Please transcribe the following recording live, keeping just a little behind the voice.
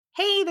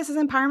Hey, this is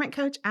Empowerment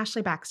Coach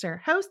Ashley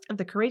Baxter, host of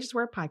the Courageous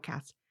Word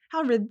podcast.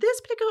 However, this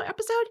particular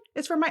episode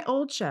is from my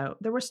old show,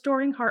 the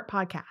Restoring Heart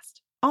podcast.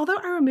 Although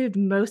I removed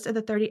most of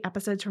the 30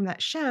 episodes from that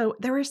show,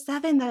 there were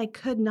 7 that I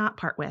could not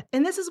part with,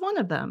 and this is one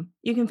of them.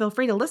 You can feel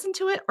free to listen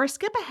to it or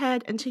skip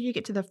ahead until you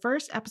get to the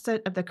first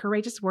episode of the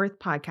Courageous Worth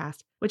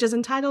podcast, which is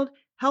entitled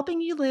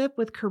Helping You Live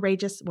with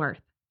Courageous Worth.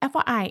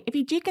 FYI, if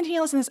you do continue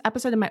to listen to this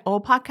episode of my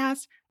old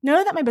podcast,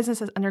 know that my business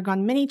has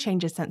undergone many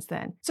changes since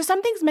then. So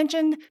some things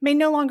mentioned may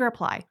no longer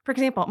apply. For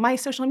example, my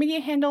social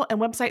media handle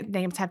and website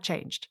names have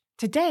changed.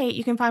 Today,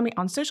 you can find me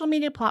on social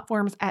media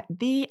platforms at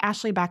The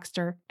Ashley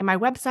Baxter, and my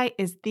website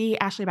is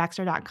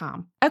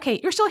theashleybaxter.com. Okay,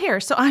 you're still here,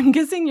 so I'm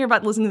guessing you're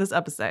about to listen to this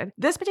episode.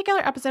 This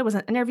particular episode was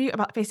an interview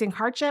about facing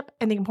hardship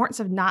and the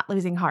importance of not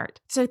losing heart.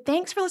 So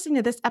thanks for listening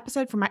to this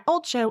episode from my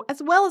old show,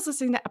 as well as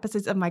listening to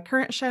episodes of my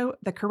current show,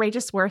 the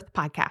Courageous Worth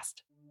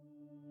podcast.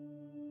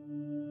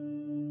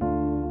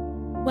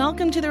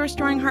 Welcome to the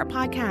Restoring Heart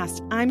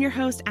podcast. I'm your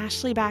host,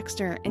 Ashley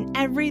Baxter, and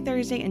every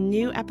Thursday a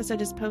new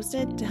episode is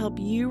posted to help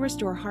you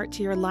restore heart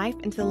to your life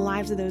and to the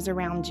lives of those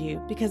around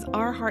you, because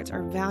our hearts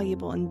are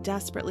valuable and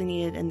desperately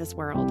needed in this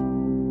world.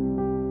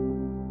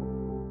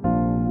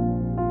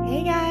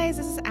 Hey guys,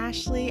 this is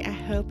Ashley. I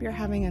hope you're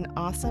having an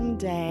awesome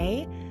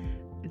day.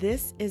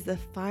 This is the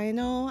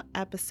final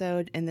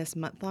episode in this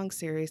month-long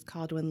series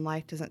called When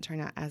Life Doesn't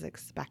Turn Out as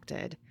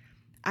Expected.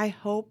 I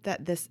hope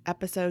that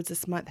episodes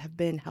this month have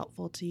been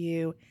helpful to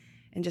you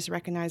in just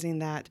recognizing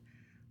that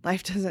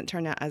life doesn't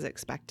turn out as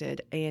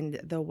expected, and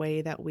the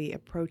way that we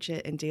approach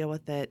it and deal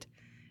with it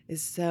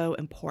is so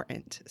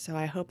important. So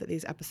I hope that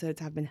these episodes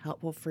have been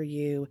helpful for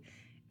you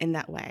in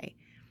that way.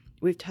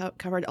 We've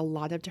covered a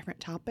lot of different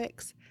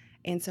topics,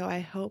 and so I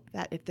hope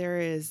that if there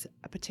is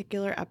a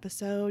particular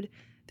episode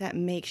that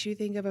makes you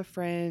think of a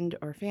friend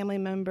or family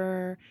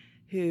member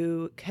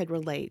who could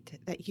relate,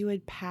 that you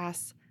would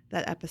pass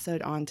that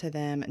episode on to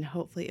them, and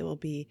hopefully it will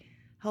be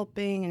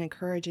helping and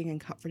encouraging and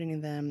comforting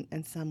them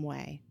in some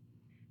way.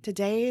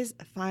 Today's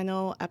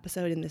final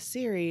episode in this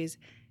series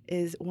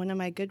is one of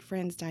my good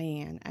friends,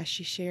 Diane, as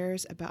she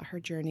shares about her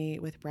journey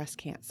with breast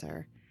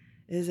cancer.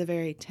 It is a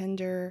very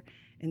tender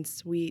and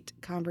sweet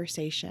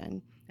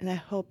conversation, and I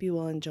hope you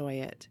will enjoy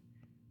it.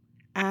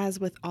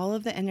 As with all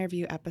of the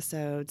interview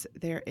episodes,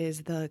 there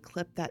is the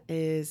clip that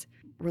is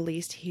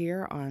released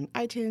here on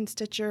iTunes,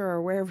 Stitcher,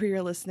 or wherever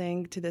you're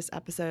listening to this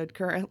episode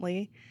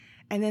currently.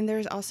 And then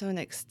there's also an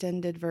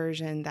extended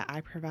version that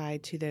I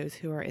provide to those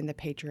who are in the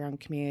Patreon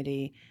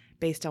community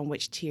based on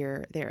which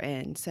tier they're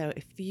in. So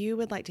if you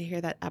would like to hear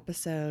that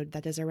episode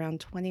that is around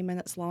 20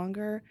 minutes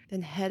longer,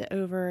 then head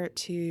over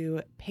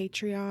to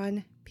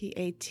Patreon,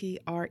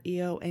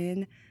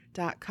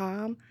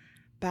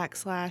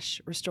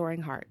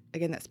 patreon.com/Restoring Heart.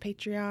 Again, that's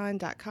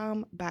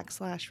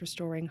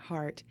patreon.com/Restoring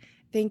Heart.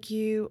 Thank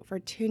you for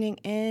tuning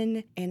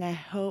in, and I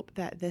hope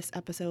that this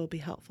episode will be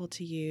helpful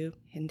to you.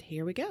 And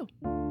here we go.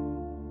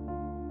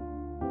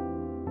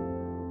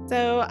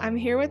 So I'm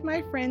here with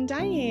my friend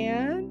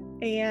Diane,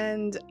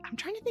 and I'm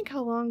trying to think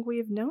how long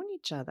we've known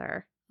each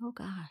other. Oh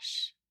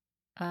gosh.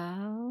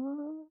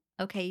 Oh,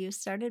 okay. You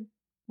started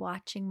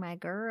watching my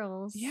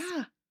girls.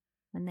 Yeah.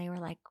 When they were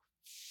like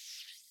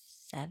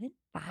 7.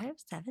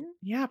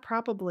 Yeah,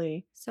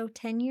 probably. So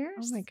 10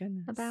 years? Oh my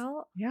goodness.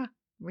 About? Yeah.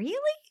 Really?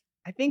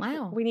 I think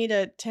Wow. we need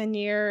a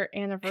 10-year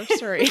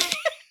anniversary.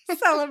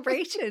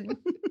 Celebration.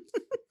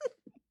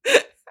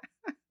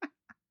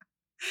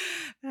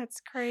 That's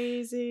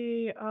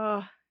crazy.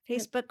 Oh,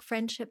 Facebook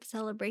friendship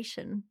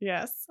celebration.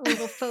 yes. A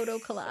little photo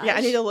collage. Yeah,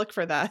 I need to look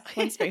for that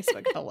on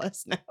Facebook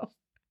list now.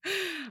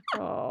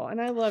 Oh,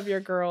 and I love your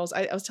girls.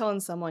 I was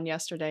telling someone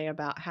yesterday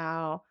about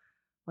how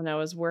when I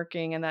was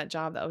working in that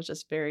job that was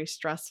just very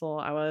stressful,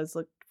 I was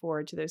looking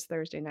forward to those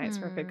Thursday nights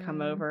where I could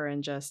come over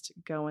and just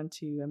go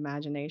into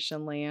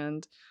imagination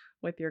land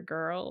with your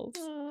girls.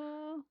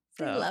 Oh,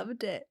 So, they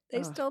loved it.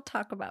 They still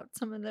talk about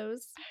some of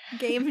those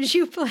games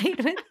you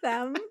played with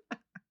them.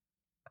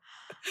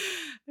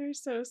 They're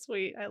so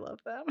sweet. I love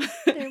them.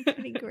 They're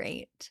pretty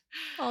great.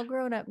 All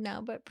grown up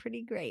now, but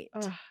pretty great.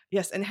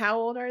 Yes. And how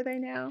old are they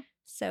now?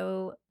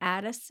 So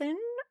Addison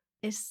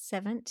is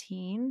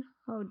 17.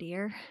 Oh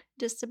dear.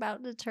 Just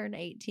about to turn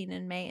 18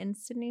 in May. And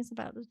Sydney's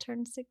about to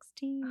turn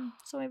 16.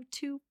 So I have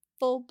 2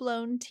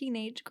 full-blown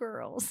teenage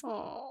girls.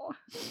 Oh,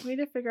 we need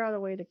to figure out a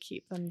way to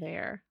keep them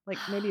there. Like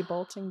maybe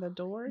bolting the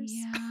doors.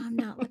 Yeah, I'm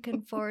not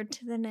looking forward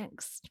to the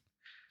next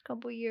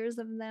couple years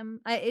of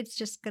them. It's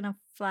just going to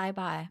fly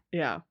by.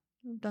 Yeah.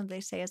 Don't they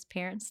say as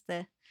parents,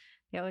 they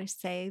always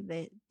say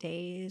the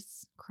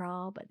days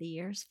crawl, but the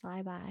years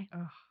fly by.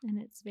 Oh. And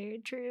it's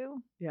very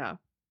true. Yeah.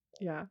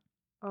 Yeah.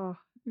 Oh.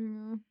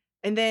 Mm.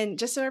 And then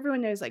just so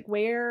everyone knows, like,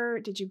 where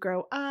did you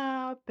grow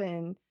up?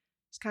 And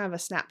it's kind of a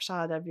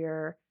snapshot of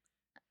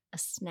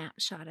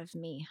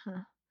me,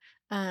 huh?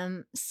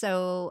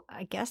 So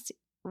I guess,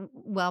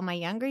 well, my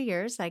younger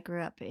years, I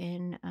grew up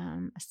in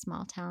a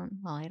small town.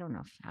 Well, I don't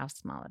know how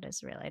small it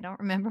is, really. I don't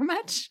remember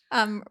much.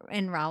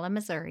 In Rolla,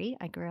 Missouri.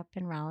 I grew up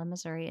in Rolla,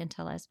 Missouri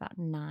until I was about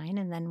 9,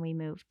 and then we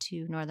moved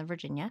to Northern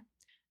Virginia.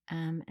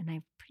 And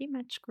I pretty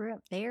much grew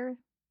up there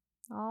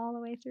all the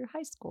way through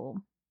high school.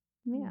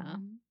 Yeah.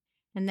 Mm.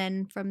 And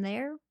then from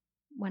there,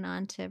 went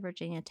on to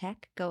Virginia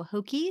Tech, go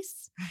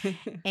Hokies.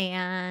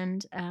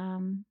 And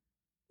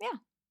yeah,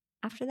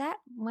 after that,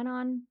 went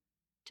on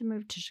to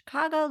move to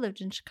Chicago,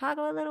 lived in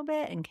Chicago a little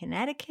bit, in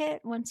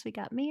Connecticut once we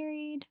got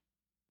married.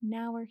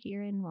 Now we're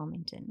here in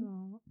Wilmington.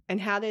 Aw. And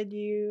how did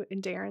you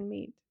and Darren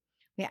meet?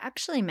 We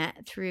actually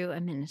met through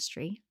a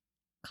ministry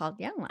called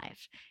Young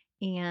Life.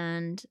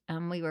 And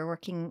we were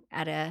working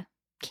at a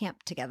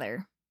camp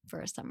together for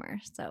a summer.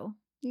 So,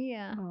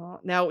 yeah. Oh,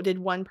 now, did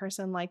one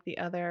person like the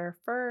other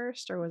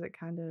first, or was it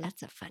kind of?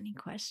 That's a funny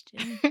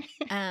question.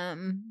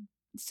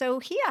 So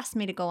he asked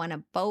me to go on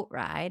a boat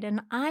ride,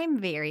 and I'm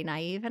very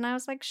naive. And I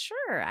was like,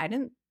 sure, I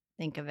didn't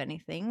think of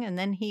anything. And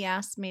then he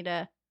asked me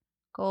to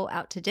go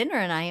out to dinner,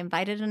 and I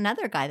invited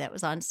another guy that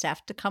was on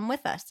staff to come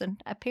with us.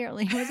 And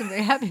apparently he wasn't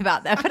very happy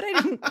about that, but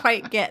I didn't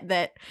quite get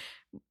that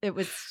it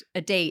was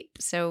a date.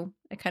 So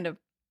I kind of,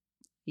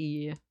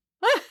 yeah.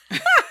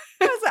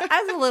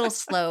 I was a little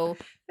slow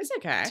It's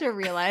okay. to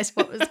realize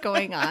what was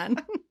going on.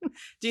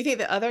 Do you think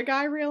the other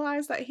guy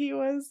realized that he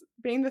was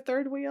being the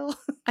third wheel?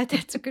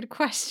 That's a good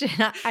question.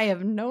 I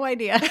have no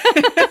idea.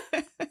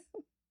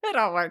 It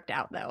all worked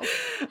out though.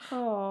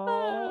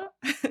 Oh.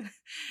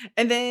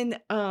 And then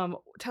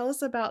tell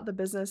us about the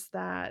business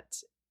that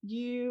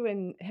you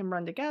and him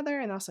run together,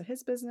 and also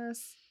his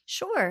business.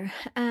 Sure.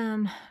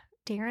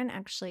 Darren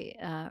actually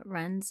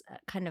runs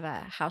kind of a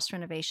house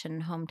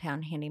renovation.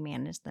 Hometown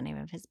Handyman is the name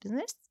of his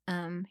business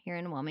here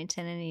in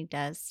Wilmington. And he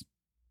does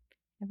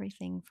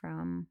everything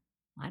from,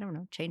 I don't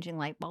know, changing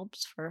light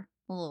bulbs for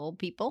little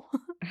people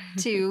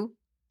to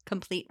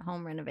complete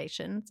home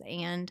renovations.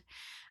 And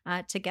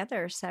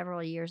together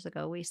several years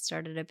ago, we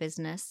started a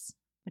business,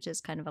 which is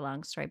kind of a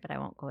long story, but I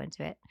won't go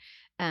into it,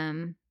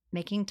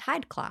 making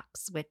tide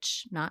clocks,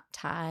 which not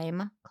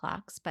time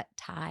clocks, but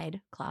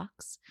tide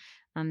clocks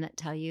that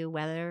tell you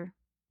whether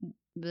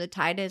the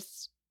tide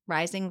is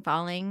rising,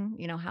 falling,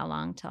 how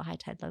long till high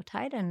tide, low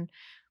tide. And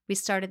we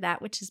started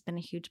that, which has been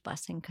a huge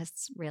blessing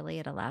because really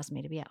it allows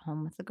me to be at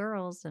home with the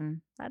girls.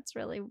 And that's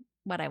really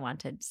what I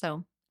wanted.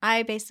 So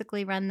I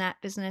basically run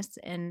that business,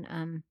 and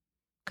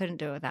couldn't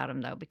do it without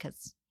him though,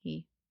 because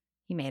he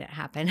made it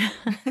happen.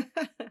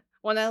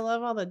 Well, and I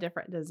love all the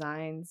different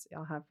designs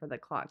y'all have for the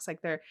clocks. Like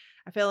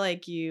I feel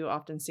like you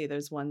often see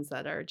those ones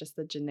that are just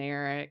the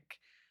generic,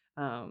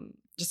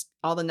 just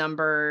all the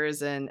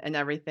numbers and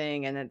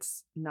everything, and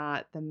it's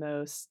not the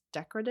most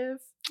decorative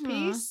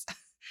piece.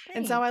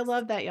 And so I Thanks.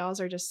 love that y'all's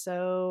are just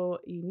so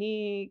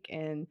unique.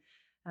 And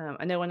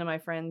I know one of my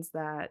friends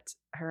that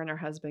her and her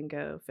husband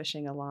go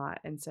fishing a lot,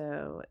 and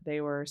so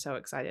they were so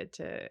excited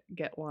to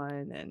get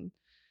one. And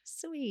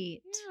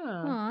Sweet.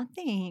 yeah, Aw,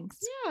 thanks.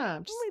 yeah,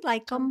 We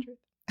like telling them. the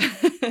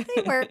truth.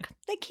 They work.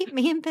 They keep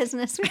me in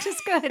business, which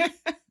is good.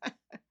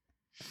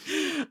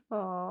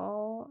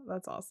 Oh,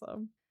 that's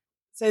awesome.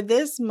 So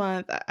this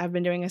month, I've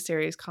been doing a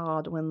series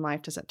called When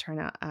Life Doesn't Turn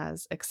Out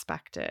as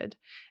Expected.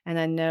 And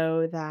I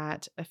know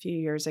that a few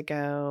years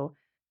ago,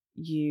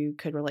 you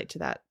could relate to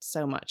that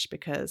so much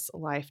because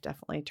life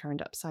definitely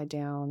turned upside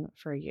down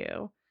for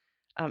you.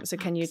 So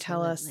can you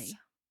tell us Absolutely.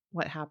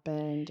 what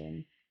happened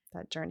and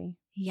that journey?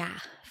 Yeah.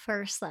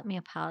 First, let me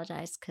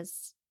apologize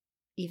because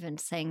even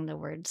saying the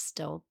word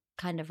still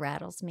kind of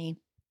rattles me,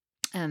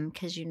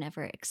 because you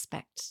never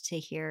expect to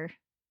hear,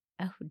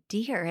 oh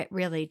dear, it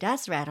really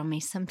does rattle me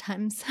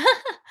sometimes.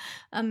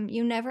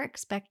 You never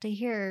expect to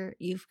hear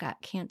you've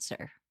got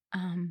cancer.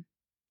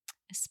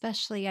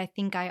 Especially, I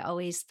think I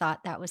always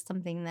thought that was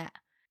something that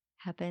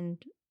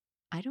happened,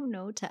 I don't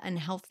know, to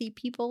unhealthy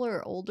people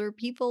or older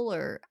people,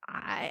 or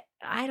I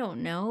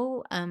don't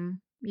know.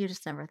 You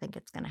just never think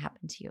it's going to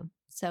happen to you.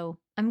 So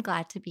I'm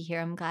glad to be here.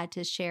 I'm glad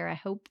to share. I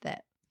hope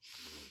that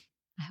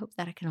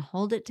I can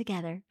hold it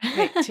together.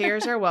 Hey,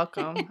 tears are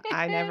welcome.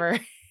 I never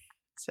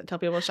tell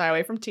people to shy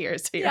away from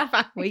tears. So you're Yeah,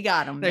 fine. we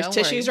got them. There's Don't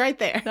tissues worry. right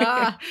there.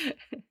 Ah,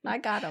 I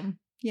got them.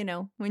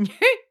 When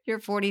you're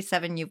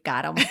 47, you've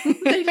got them.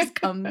 They just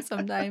come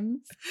sometimes.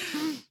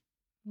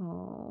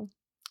 Oh.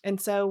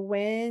 And so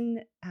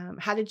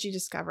how did you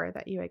discover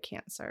that you had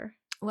cancer?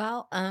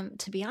 Well,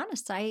 to be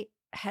honest, I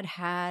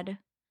had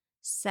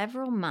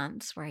several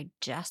months where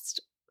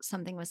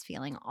something was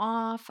feeling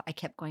off. I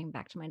kept going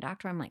back to my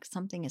doctor. I'm like,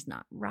 something is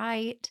not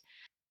right.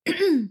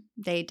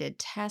 They did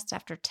test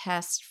after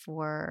test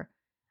for,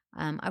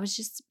 I was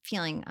just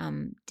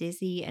feeling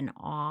dizzy and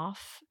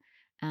off.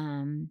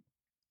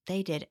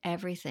 They did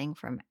everything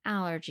from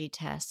allergy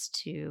tests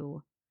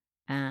to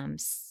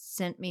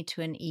sent me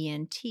to an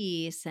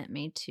ENT, sent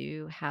me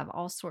to have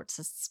all sorts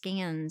of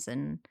scans.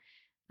 And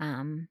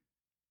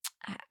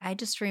I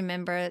just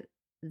remember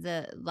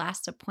the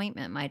last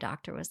appointment, my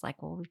doctor was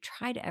like, well, we've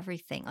tried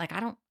everything. Like,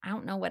 I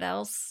don't know what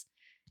else,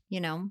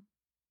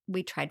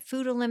 we tried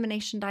food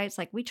elimination diets.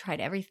 Like, we tried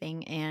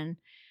everything. And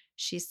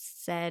she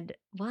said,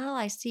 well,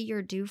 I see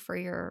you're due for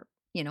your,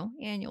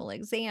 annual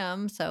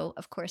exam. So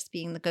of course,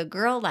 being the good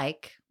girl,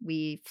 like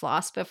we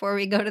floss before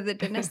we go to the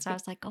dentist. I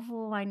was like,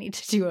 oh, I need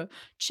to do a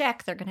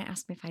check. They're going to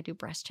ask me if I do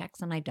breast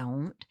checks, and I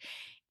don't.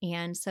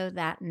 And so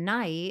that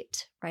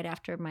night, right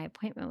after my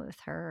appointment with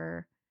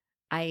her,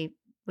 I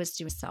was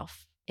doing a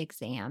self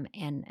exam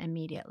and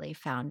immediately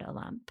found a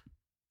lump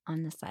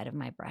on the side of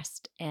my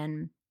breast.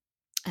 And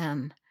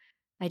um,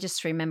 I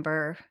just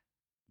remember,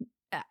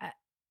 uh,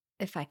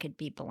 if I could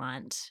be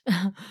blunt,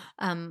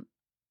 um,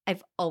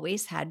 I've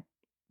always had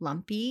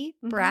lumpy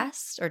Mhm.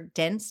 breasts or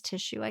dense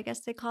tissue, I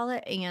guess they call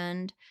it.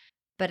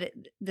 But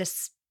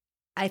this,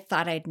 I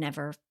thought I'd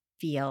never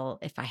feel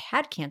if I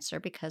had cancer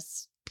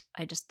because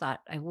I just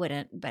thought I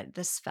wouldn't. But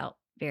this felt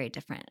very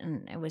different,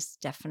 and it was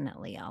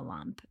definitely a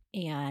lump.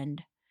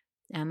 And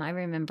I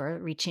remember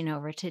reaching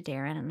over to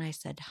Darren and I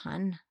said,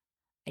 "Hun,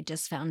 I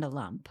just found a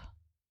lump."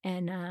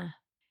 And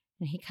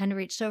he kind of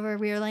reached over.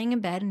 We were laying in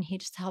bed, and he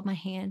just held my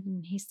hand,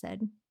 and he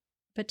said,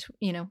 "But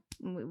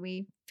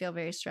we feel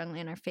very strongly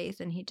in our faith."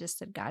 And he just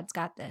said, "God's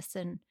got this,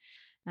 and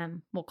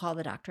we'll call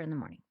the doctor in the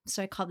morning."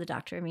 So I called the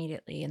doctor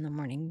immediately in the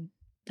morning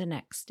the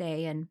next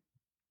day, and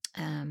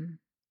um,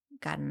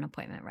 got an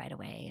appointment right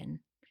away, and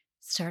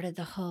started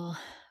the whole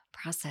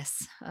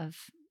process of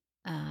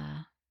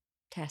uh,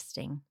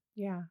 testing.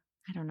 Yeah.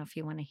 I don't know if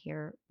you want to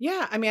hear.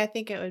 Yeah. I mean, I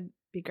think it would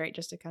be great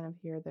just to kind of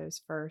hear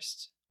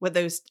what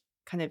those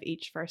kind of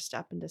each first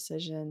step and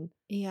decision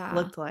Yeah,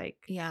 looked like.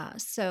 yeah.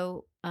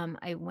 So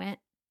I went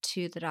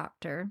to the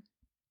doctor.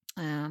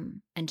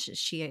 And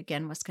she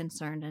again was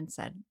concerned and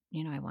said,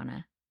 I want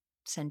to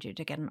send you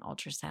to get an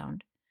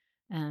ultrasound.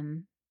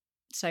 Um,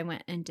 so I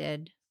went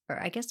and or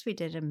I guess we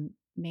did a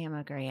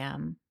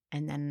mammogram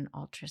and then an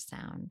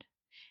ultrasound.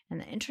 And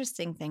the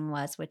interesting thing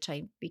was, which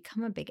I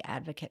become a big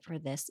advocate for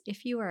this,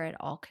 if you are at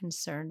all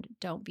concerned,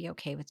 don't be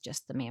okay with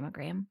just the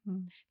mammogram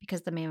Mm.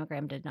 because the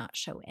mammogram did not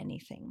show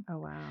anything. Oh,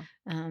 wow.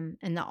 And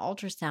the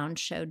ultrasound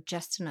showed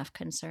just enough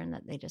concern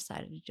that they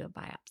decided to do a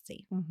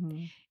biopsy.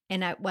 Mm-hmm.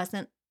 And I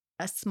wasn't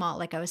a small,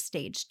 like I was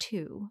stage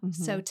 2.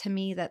 Mm-hmm. So to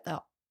me, that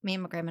the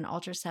mammogram and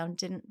ultrasound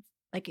didn't,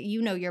 like,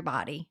 your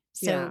body.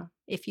 So Yeah.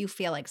 if you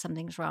feel like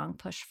something's wrong,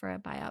 push for a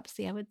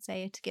biopsy, I would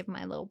say, to give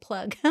my little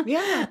plug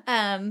Yeah.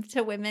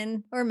 to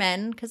women or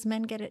men, because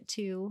men get it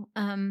too.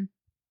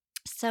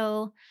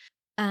 So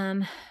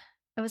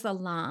it was a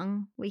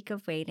long week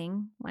of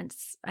waiting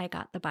once I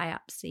got the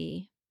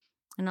biopsy.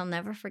 And I'll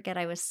never forget,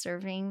 I was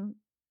serving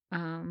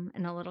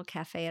in a little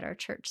cafe at our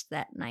church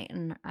that night,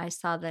 and I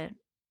saw the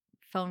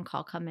phone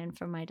call come in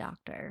from my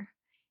doctor.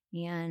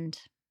 And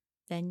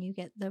then you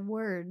get the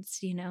words,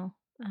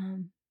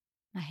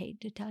 I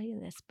hate to tell you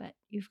this, but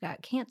you've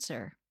got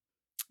cancer.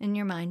 And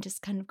your mind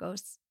just kind of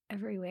goes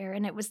everywhere.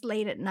 And it was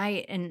late at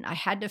night, and I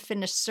had to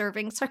finish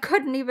serving, so I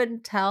couldn't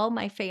even tell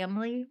my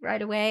family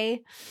right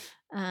away.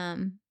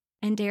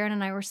 And Darren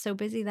and I were so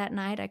busy that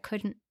night, I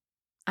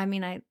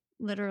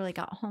literally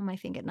got home, I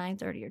think, at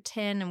 9:30 or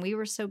 10, and we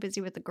were so busy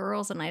with the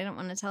girls, and I didn't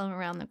want to tell him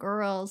around the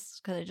girls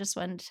because I just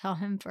wanted to tell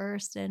him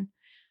first. And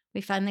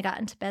we finally got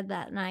into bed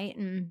that night,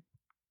 and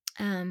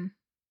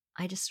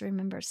I just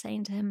remember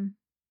saying to him,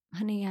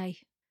 "Honey, I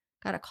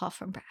got a call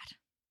from Brad,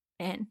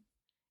 and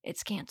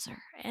it's cancer."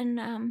 And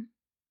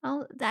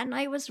that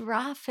night was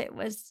rough.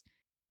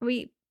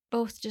 We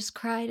both just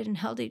cried and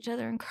held each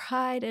other and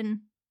cried,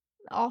 and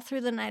all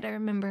through the night I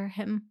remember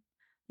him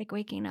like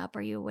waking up.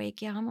 "Are you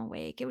awake?" "Yeah, I'm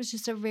awake." It was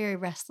just a very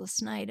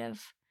restless night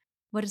of,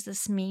 what does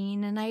this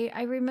mean? And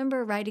I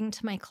remember writing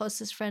to my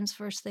closest friends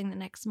first thing the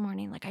next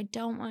morning, like, I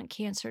don't want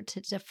cancer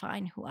to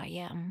define who I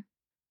am,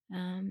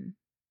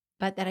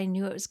 but that I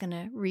knew it was going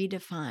to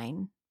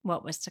redefine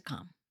what was to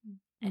come.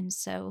 And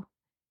so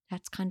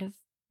that's kind of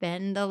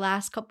been the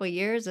last couple of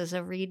years, as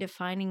a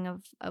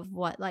redefining of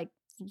what like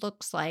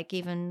looks like,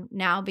 even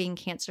now being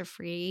cancer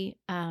free.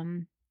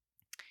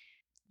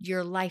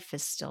 Your life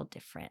is still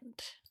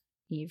different.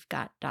 You've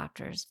got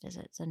doctor's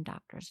visits,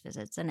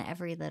 and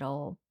every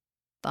little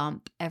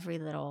bump, every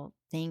little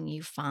thing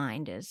you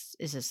find is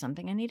this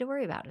something I need to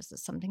worry about? Is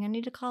this something I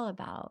need to call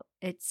about?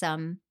 It's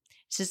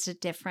just a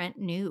different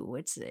new.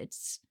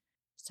 It's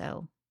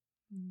so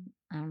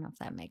I don't know if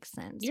that makes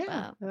sense.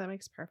 Yeah. But That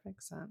makes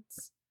perfect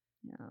sense.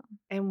 yeah.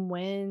 And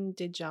when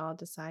did y'all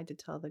decide to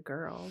tell the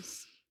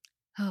girls?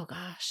 Oh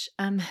gosh.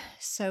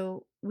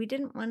 So we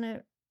didn't want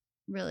to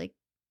really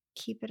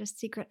keep it a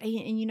secret.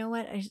 And you know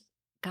what?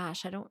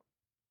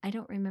 I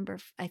don't remember.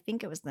 I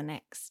think it was the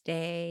next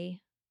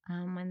day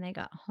when they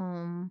got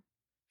home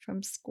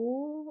from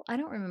school. I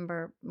don't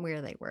remember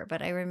where they were,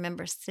 but I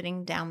remember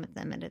sitting down with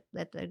them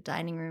at the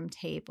dining room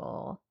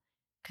table,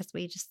 because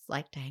we just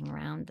like to hang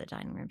around the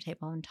dining room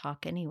table and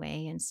talk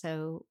anyway. And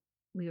so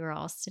we were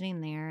all sitting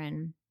there,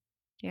 and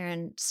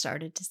Darren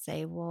started to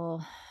say,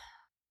 "Well,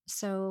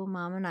 so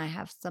Mom and I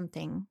have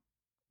something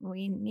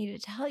we need to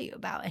tell you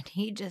about."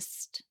 And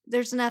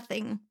there's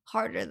nothing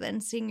harder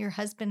than seeing your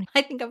husband.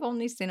 I think I've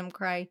only seen him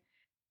cry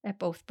at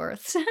both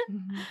births.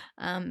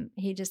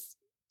 He just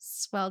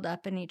swelled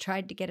up, and he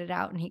tried to get it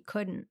out, and he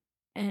couldn't.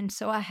 And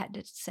so I had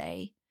to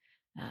say,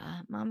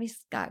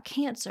 Mommy's got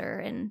cancer.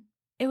 And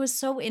it was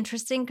so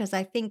interesting because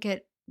I think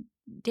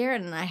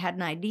Darren and I had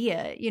an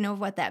idea, of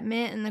what that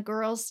meant. And the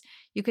girls,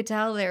 you could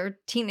tell they're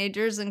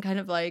teenagers and kind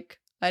of like,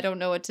 I don't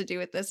know what to do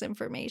with this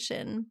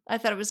information. I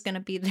thought it was going to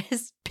be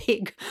this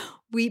big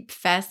weep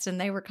fest, and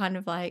they were kind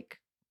of like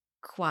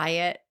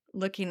quiet,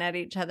 looking at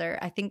each other.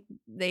 I think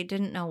they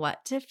didn't know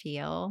what to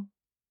feel.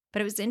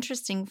 But it was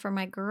interesting for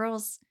my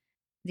girls,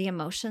 the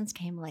emotions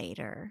came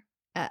later.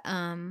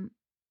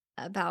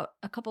 About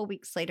a couple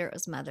weeks later, it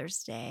was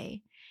Mother's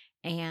Day,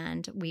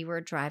 and we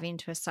were driving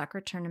to a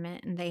soccer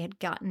tournament, and they had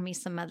gotten me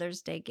some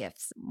Mother's Day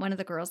gifts. One of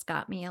the girls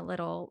got me a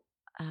little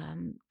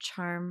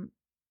charm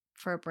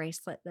for a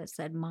bracelet that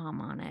said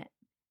mom on it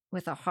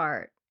with a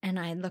heart. And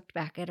I looked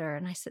back at her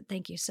and I said,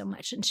 thank you so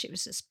much. And she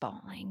was just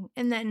bawling.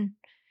 And then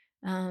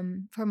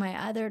for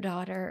my other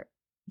daughter,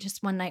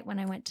 just one night when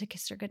I went to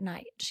kiss her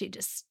goodnight, she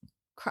just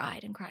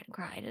cried and cried and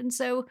cried. And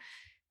so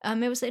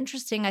it was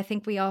interesting. I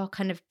think we all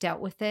kind of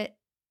dealt with it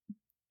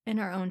in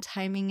our own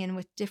timing and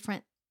with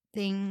different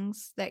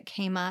things that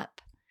came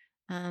up.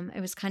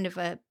 It was kind of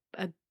a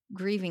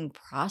grieving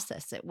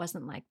process. It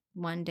wasn't like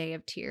one day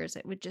of tears.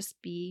 It would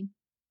just be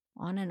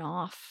on and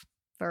off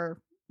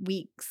for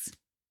weeks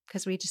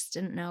because we just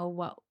didn't know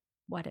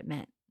what it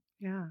meant.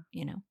 Yeah.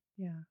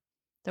 Yeah.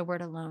 The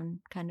word alone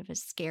kind of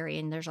is scary,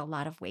 and there's a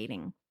lot of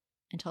waiting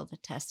until the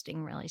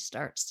testing really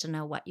starts to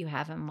know what you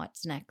have and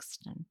what's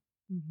next. And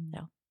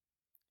so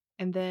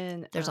and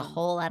then there's a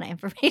whole lot of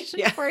information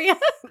yeah. for you.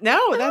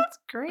 No, that's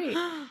great.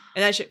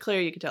 And I should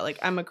clearly, you can tell, like,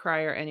 I'm a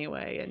crier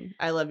anyway, and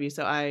I love you,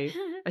 so I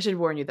should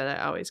warn you that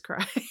I always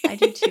cry. I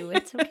do too.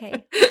 It's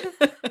okay.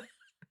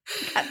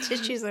 Got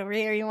tissues over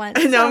here. You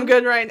want? No, I'm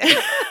good right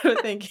now.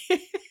 Thank you.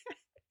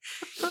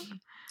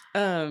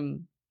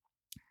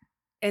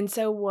 And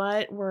so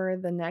what were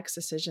the next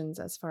decisions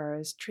as far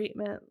as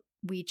treatment?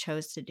 We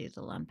chose to do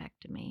the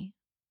lumpectomy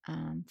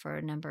for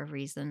a number of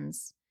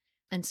reasons.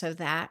 And so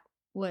that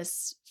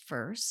was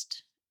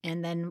first.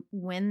 And then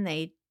when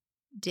they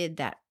did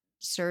that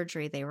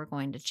surgery, they were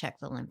going to check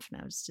the lymph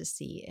nodes to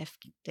see if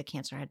the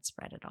cancer had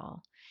spread at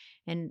all.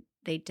 And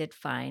they did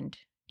find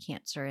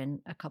cancer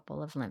in a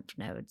couple of lymph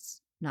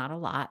nodes. Not a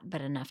lot,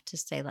 but enough to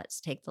say, let's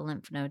take the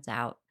lymph nodes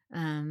out.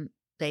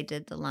 They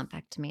did the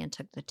lumpectomy and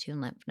took the 2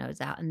 lymph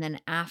nodes out. And then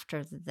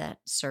after that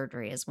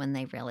surgery is when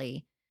they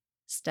really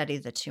study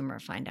the tumor,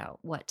 find out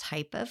what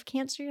type of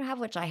cancer you have,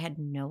 which I had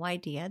no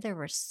idea. There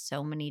were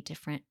so many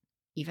different,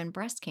 even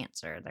breast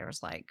cancer. There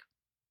was like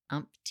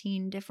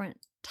umpteen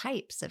different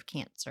types of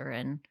cancer,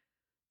 and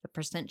the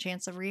percent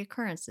chance of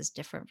reoccurrence is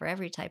different for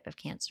every type of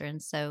cancer.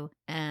 And so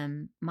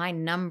my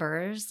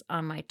numbers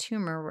on my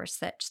tumor were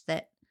such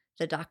that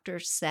the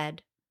doctors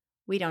said,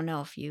 we don't know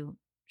if you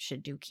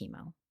should do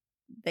chemo.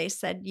 They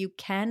said you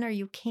can or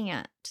you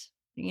can't.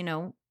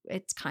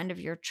 It's kind of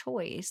your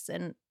choice.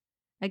 And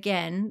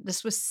again,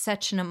 this was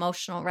such an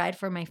emotional ride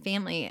for my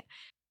family.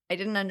 I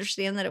didn't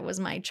understand that it was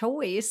my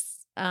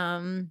choice.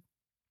 And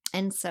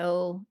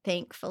so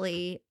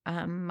thankfully,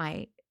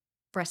 my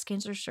breast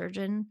cancer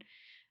surgeon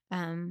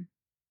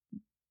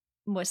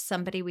was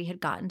somebody we had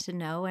gotten to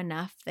know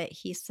enough that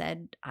he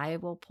said, I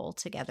will pull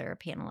together a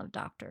panel of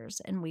doctors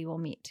and we will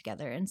meet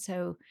together. And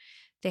so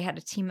they had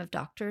a team of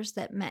doctors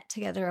that met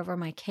together over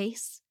my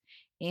case,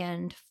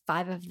 and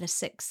 5 of the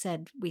 6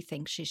 said, we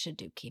think she should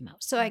do chemo.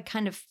 So I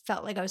kind of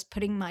felt like I was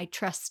putting my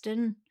trust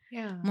in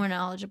more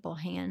knowledgeable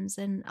hands.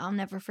 And I'll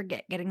never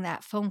forget getting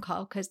that phone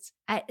call, because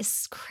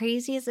as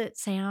crazy as it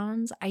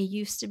sounds, I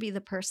used to be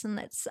the person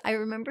I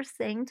remember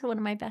saying to one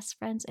of my best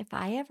friends, if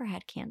I ever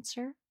had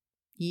cancer,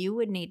 you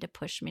would need to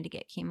push me to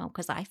get chemo,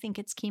 because I think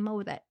it's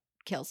chemo that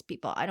kills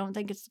people. I don't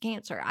think it's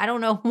cancer. I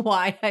don't know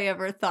why I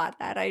ever thought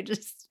that.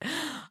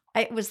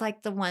 It was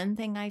like the one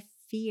thing I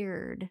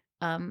feared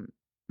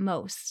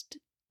most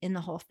in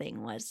the whole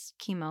thing was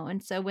chemo.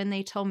 And so when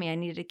they told me I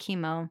needed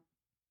chemo,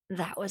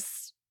 that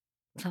was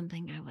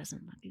something I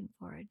wasn't looking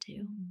forward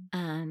to.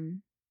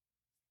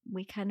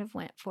 We kind of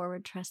went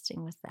forward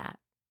trusting with that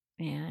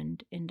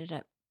and ended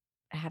up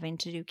having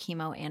to do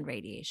chemo and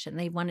radiation.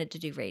 They wanted to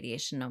do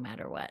radiation no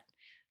matter what.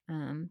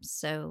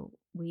 So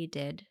we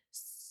did,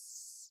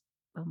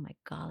 oh my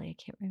golly,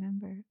 I can't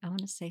remember. I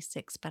want to say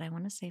 6, but I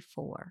want to say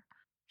 4.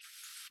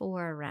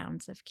 4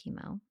 rounds of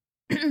chemo.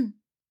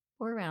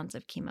 4 rounds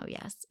of chemo,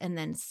 yes. And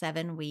then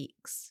 7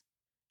 weeks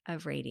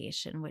of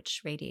radiation,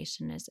 which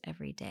radiation is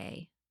every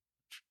day,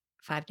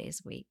 5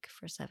 days a week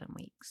for 7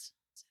 weeks.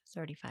 So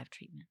 35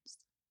 treatments.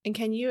 And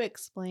can you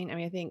explain,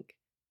 I think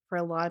for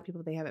a lot of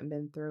people, they haven't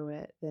been through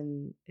it,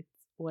 then it's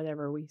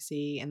whatever we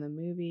see in the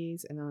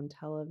movies and on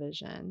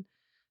television.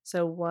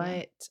 So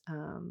what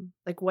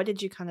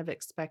did you kind of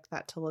expect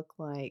that to look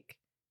like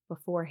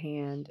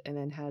beforehand? And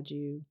then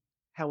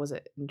how was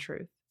it in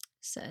truth?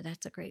 So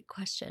that's a great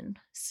question.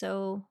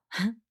 So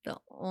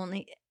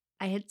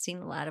I had seen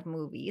a lot of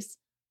movies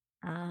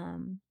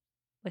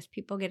with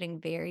people getting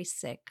very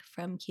sick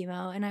from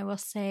chemo. And I will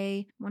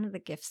say one of the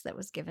gifts that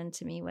was given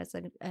to me was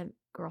a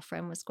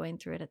girlfriend was going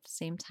through it at the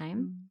same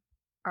time.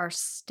 Our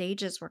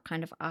stages were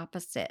kind of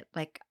opposite.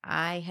 Like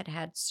I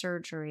had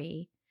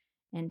surgery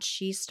and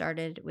she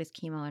started with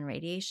chemo and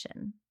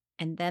radiation,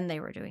 and then they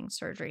were doing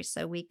surgery.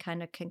 So we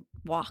kind of can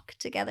walk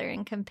together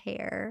and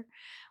compare,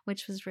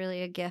 which was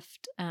really a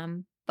gift.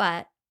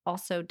 But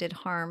also did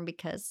harm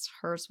because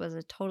hers was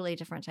a totally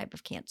different type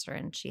of cancer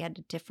and she had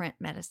a different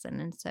medicine.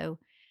 And so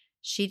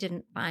she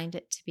didn't find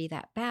it to be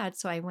that bad.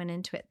 So I went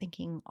into it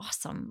thinking,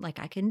 awesome, like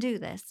I can do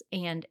this.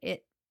 And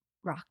it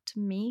rocked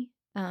me.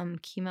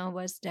 Chemo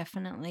was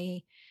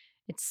definitely,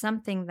 it's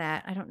something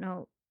that I don't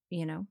know,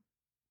 you know,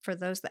 for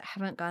those that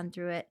haven't gone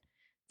through it,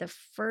 the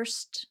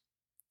first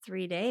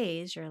 3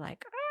 days, you're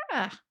like,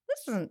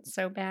 this isn't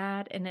so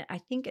bad. And I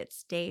think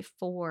it's day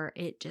 4,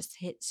 it just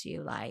hits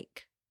you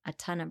like a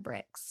ton of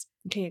bricks.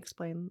 Can you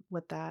explain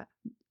what that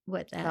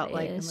felt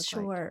like and is? looked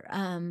Sure.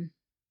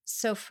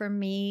 So for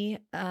me,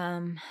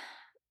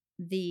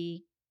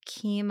 the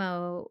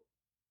chemo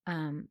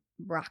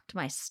rocked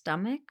my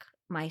stomach.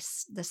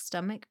 The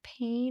stomach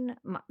pain,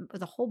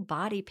 the whole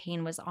body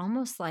pain was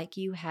almost like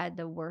you had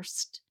the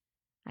worst.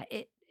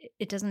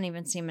 It doesn't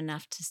even seem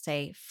enough to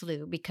say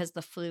flu, because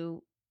the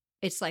flu,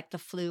 it's like the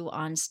flu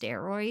on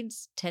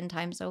steroids 10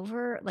 times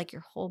over. Like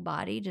your whole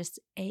body just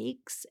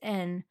aches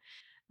and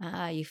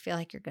you feel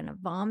like you're going to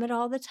vomit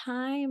all the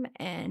time.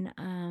 And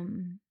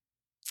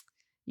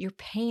your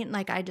pain,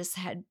 like I just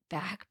had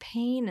back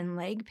pain and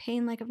leg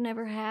pain like I've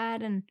never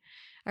had. And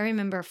I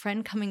remember a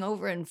friend coming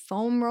over and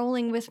foam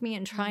rolling with me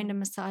and trying to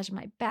massage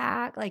my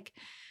back. Like,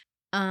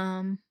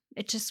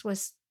 it just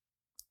was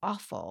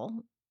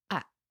awful.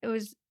 It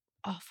was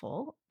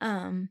awful.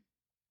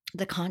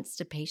 The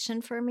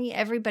constipation for me,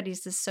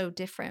 everybody's is so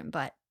different,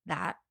 but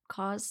that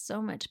caused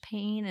so much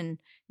pain and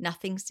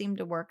nothing seemed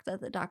to work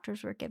that the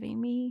doctors were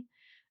giving me.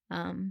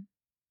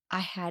 I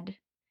had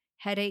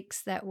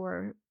headaches that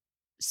were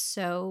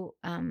so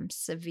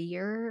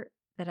severe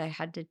that I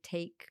had to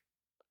take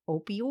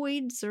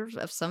opioids or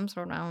of some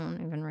sort. I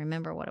don't even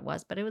remember what it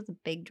was, but it was a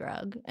big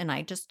drug, and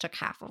I just took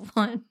half of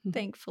one.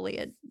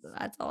 Thankfully,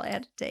 that's all I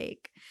had to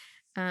take.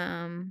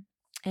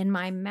 In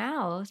my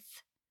mouth,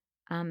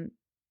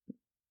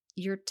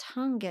 your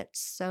tongue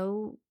gets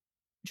so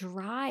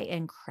dry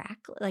and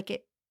crackly, like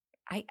it.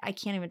 I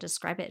can't even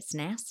describe it. It's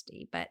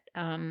nasty, but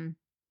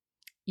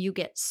you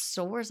get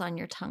sores on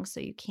your tongue, so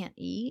you can't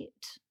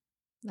eat.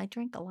 I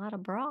drank a lot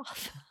of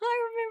broth.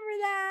 I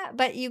remember that.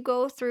 But you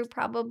go through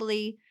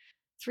probably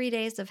 3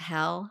 days of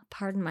hell.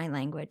 Pardon my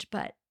language,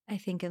 but I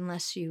think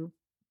unless you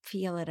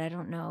feel it, I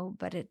don't know,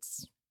 but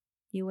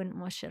you wouldn't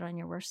wish it on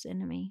your worst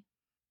enemy.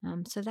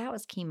 So that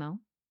was chemo.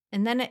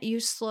 And then you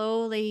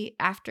slowly,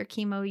 after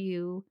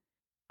chemo,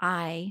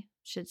 I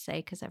should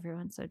say, because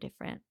everyone's so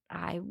different,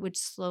 I would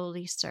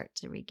slowly start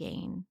to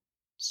regain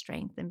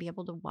strength and be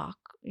able to walk,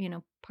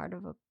 part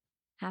of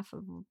half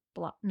of a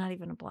block, not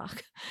even a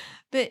block,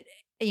 but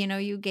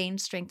you gain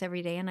strength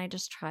every day. And I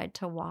just tried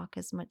to walk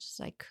as much as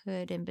I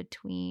could in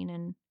between.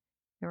 And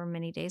there were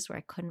many days where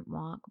I couldn't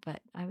walk,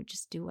 but I would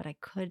just do what I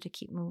could to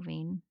keep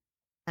moving.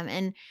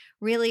 And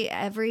really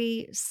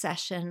every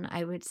session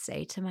I would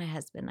say to my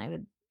husband, I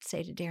would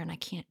say to Darren, I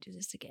can't do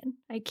this again.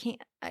 I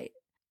can't. It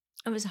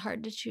was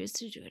hard to choose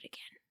to do it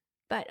again,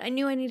 but I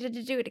knew I needed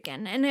to do it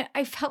again. And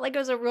I felt like it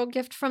was a real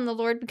gift from the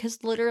Lord,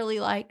 because literally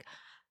like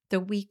the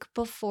week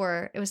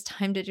before it was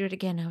time to do it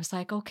again, I was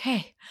like,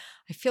 okay,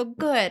 I feel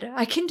good.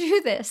 I can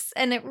do this.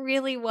 And it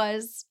really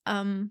was,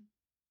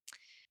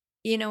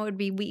 it would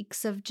be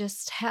weeks of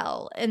just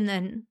hell. And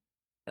then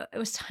it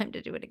was time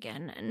to do it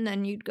again. And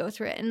then you'd go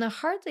through it. And the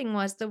hard thing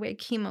was, the way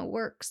chemo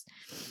works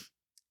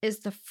is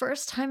the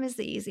first time is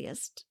the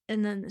easiest.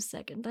 And then the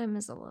second time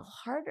is a little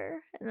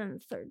harder. And then the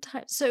third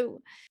time.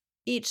 So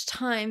each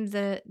time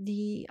the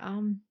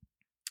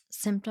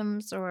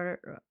symptoms,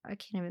 or I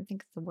can't even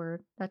think of the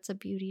word. That's a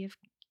beauty of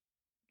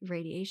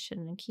radiation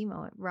and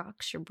chemo. It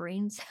rocks your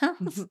brain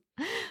cells.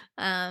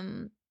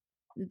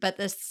 But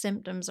the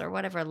symptoms or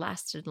whatever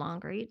lasted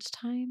longer each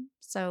time.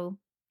 So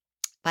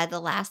by the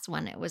last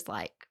one, it was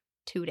like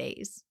 2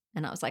 days.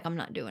 And I was like, I'm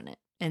not doing it.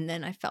 And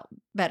then I felt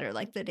better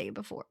like the day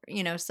before,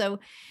 so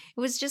it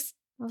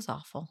was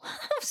awful.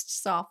 It was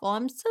just awful.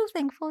 I'm so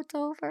thankful it's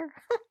over.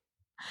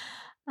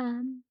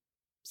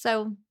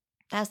 So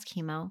that's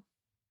chemo.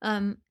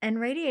 And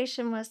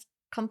radiation was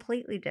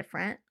completely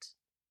different.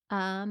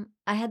 I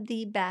had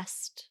the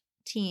best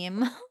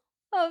team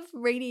of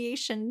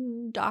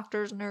radiation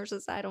doctors,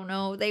 nurses. I don't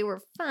know. They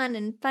were fun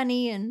and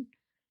funny, and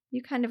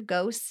you kind of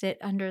go sit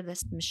under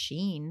this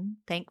machine.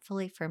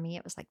 Thankfully for me,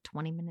 it was like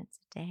 20 minutes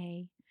a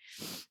day.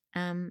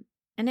 And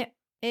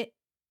it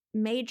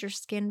made your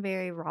skin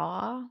very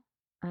raw,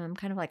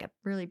 kind of like a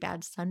really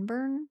bad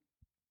sunburn.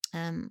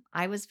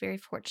 I was very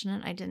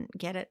fortunate. I didn't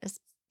get it as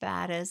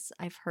bad as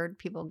I've heard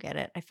people get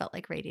it. I felt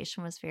like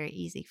radiation was very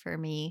easy for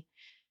me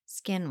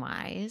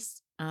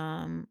skin-wise.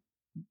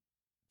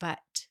 But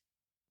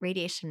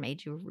radiation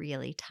made you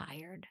really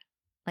tired.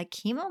 Like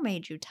chemo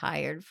made you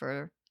tired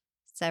for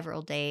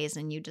several days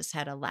and you just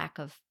had a lack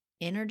of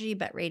energy,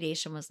 but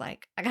radiation was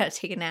like, I got to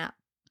take a nap.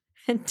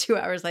 And 2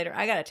 hours later,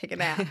 I got to take a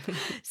nap.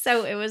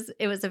 So it was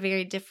a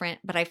very different,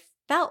 but I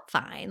felt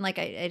fine. Like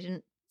I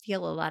didn't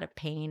feel a lot of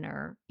pain,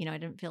 or, I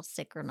didn't feel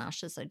sick or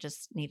nauseous. I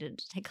just needed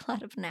to take a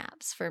lot of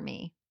naps for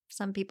me.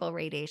 Some people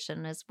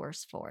radiation is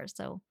worse for.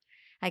 So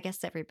I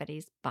guess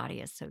everybody's body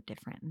is so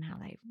different in how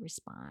they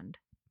respond.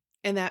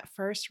 In that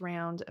first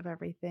round of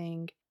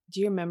everything, do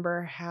you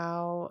remember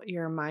how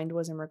your mind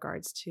was in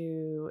regards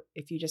to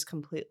if you just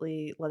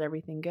completely let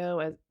everything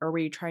go, or were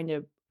you trying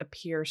to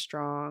appear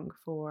strong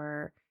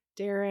for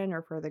Darren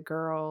or for the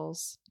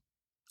girls?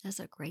 That's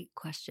a great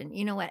question.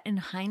 You know what? In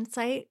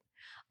hindsight,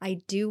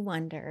 I do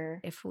wonder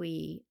if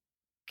we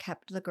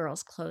kept the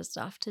girls closed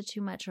off to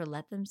too much or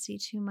let them see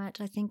too much.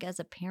 I think as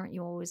a parent,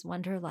 you always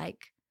wonder, like,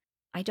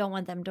 I don't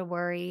want them to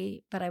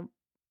worry, but I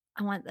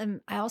want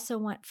them, I also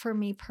want, for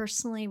me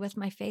personally, with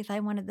my faith,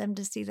 I wanted them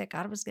to see that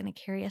God was going to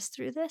carry us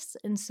through this.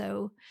 And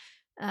so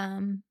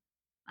um,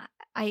 I,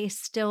 I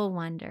still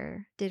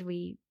wonder, did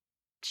we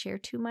share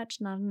too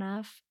much, not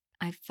enough?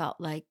 I felt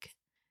like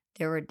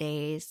there were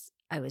days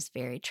I was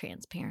very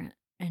transparent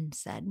and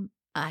said,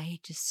 I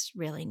just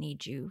really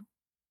need you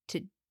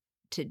to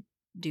to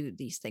do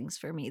these things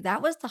for me.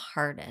 That was the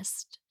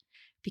hardest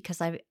because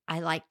I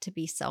like to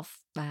be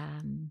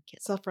Self-reliant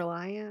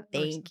or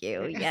thank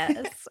you. something?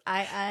 Yes.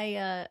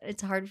 I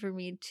it's hard for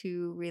me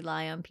to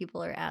rely on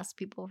people or ask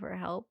people for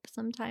help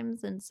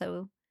sometimes, and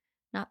so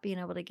not being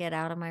able to get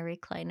out of my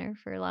recliner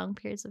for long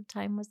periods of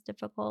time was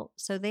difficult.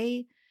 So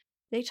they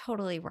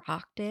totally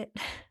rocked it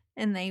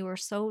and they were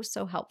so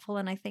helpful,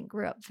 and I think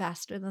grew up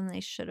faster than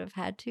they should have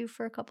had to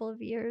for a couple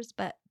of years,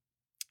 but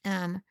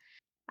um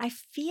I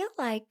feel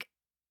like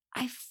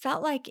I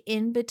felt like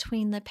in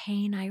between the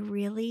pain I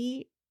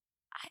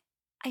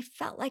I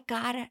felt like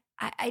God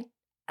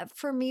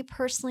for me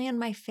personally and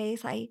my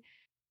faith I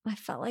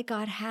felt like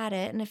God had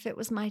it, and if it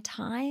was my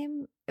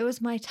time, it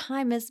was my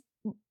time. As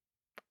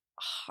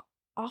h-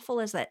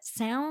 awful as that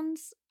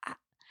sounds,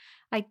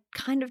 I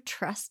kind of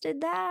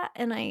trusted that,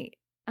 and I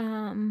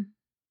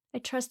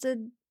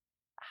trusted,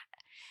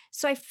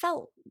 so I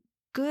felt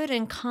good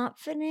and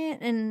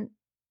confident, and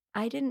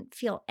I didn't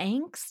feel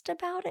angst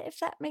about it, if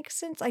that makes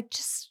sense. I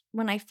just,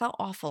 when I felt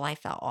awful, I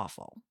felt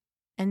awful.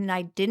 And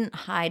I didn't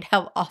hide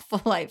how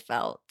awful I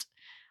felt.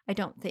 I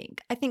don't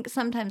think. I think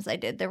sometimes I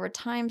did. There were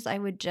times I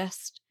would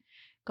just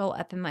go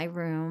up in my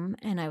room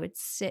and I would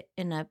sit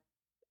in a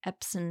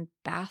Epsom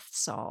bath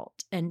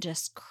salt and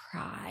just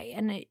cry.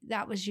 And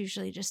that was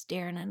usually just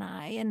Darren and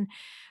I. And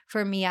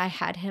for me, I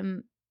had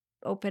him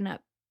open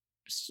up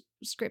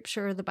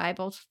scripture, the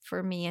Bible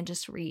for me, and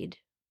just read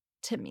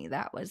to me.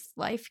 That was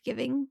life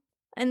giving.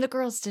 And the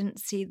girls didn't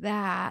see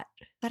that,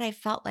 but I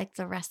felt like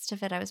the rest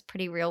of it, I was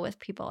pretty real with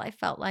people. I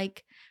felt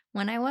like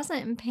when I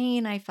wasn't in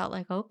pain, I felt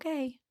like,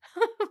 okay,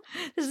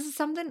 this is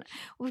something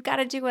we've got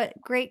to do. A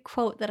great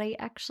quote that I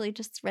actually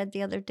just read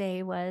the other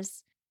day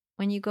was,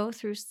 when you go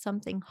through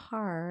something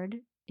hard,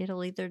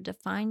 it'll either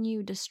define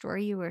you, destroy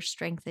you, or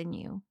strengthen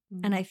you.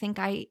 And I think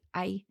I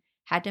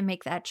had to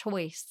make that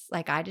choice.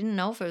 Like, I didn't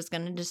know if it was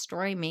going to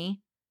destroy me.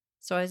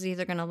 So I was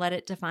either going to let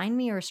it define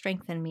me or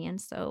strengthen me.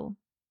 And so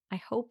I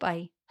hope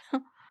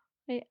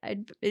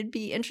it'd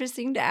be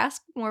interesting to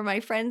ask more of my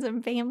friends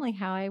and family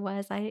how I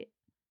was. I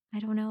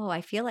don't know.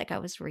 I feel like I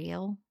was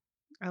real.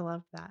 I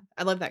love that.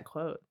 I love that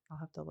quote. I'll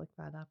have to look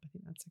that up. I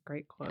think that's a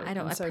great quote I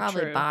and so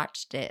probably true.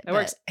 botched it, It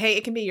works. Hey,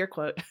 it can be your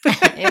quote.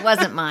 it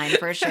wasn't mine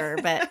for sure,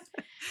 but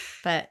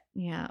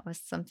yeah, it was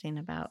something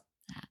about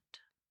that.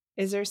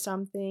 Is there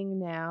something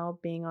now,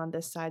 being on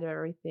this side of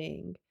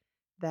everything,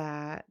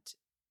 that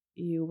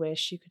you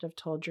wish you could have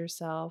told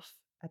yourself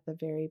at the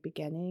very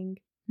beginning?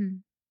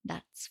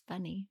 That's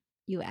funny.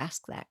 You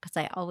ask that because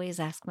I always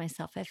ask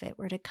myself, if it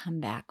were to come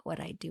back,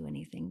 would I do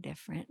anything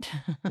different?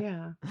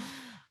 Yeah.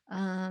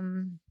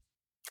 um,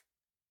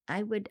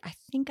 I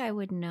think I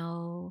would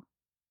know,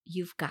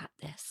 you've got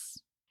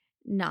this.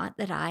 Not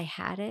that I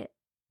had it,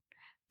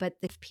 but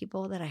the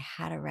people that I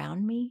had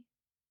around me,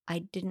 I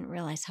didn't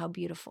realize how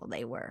beautiful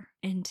they were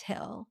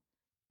until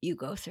you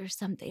go through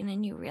something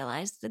and you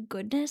realize the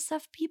goodness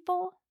of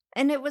people.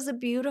 And it was a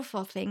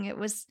beautiful thing.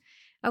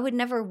 I would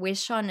never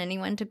wish on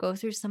anyone to go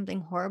through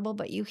something horrible,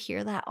 but you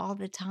hear that all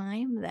the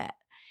time, that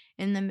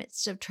in the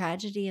midst of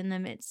tragedy, in the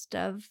midst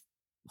of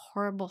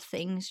horrible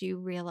things, you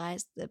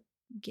realize the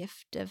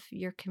gift of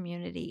your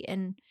community.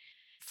 And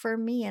for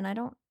me, and I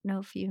don't know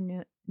if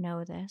you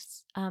know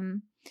this,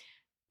 and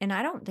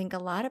I don't think a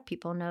lot of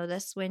people know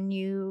this,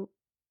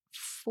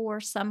 for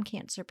some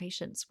cancer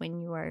patients,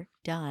 when you are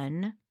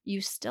done,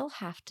 you still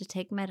have to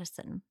take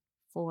medicine.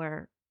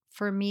 For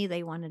me,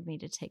 they wanted me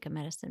to take a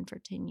medicine for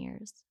 10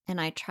 years.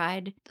 And I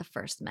tried the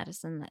first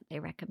medicine that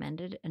they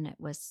recommended, and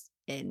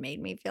it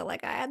made me feel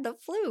like I had the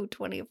flu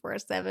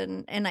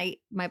 24/7. And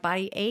my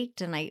body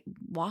ached, and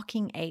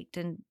walking ached,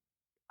 and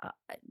uh,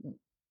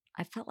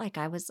 I felt like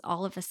I was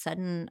all of a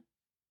sudden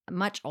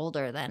much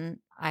older than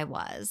I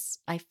was.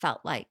 I felt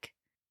like,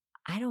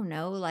 I don't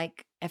know,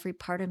 like every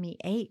part of me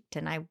ached,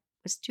 and I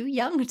was too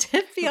young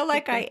to feel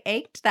like I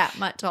ached that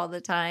much all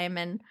the time.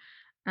 And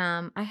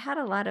I had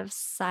a lot of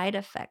side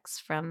effects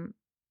from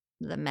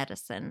the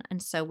medicine.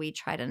 And so we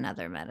tried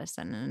another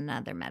medicine and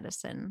another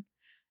medicine.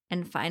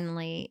 And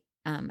finally,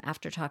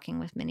 after talking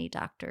with many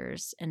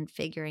doctors and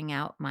figuring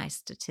out my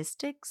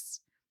statistics,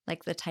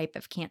 like the type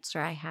of cancer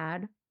I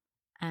had,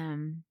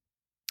 um,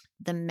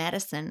 the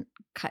medicine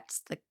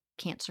cuts the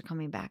cancer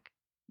coming back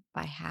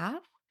by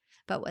half.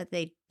 But what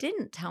they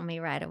didn't tell me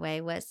right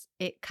away was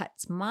it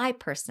cuts my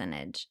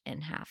percentage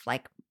in half.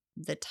 Like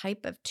the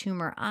type of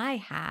tumor I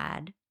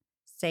had,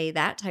 say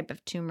that type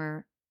of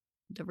tumor,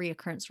 the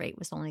reoccurrence rate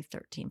was only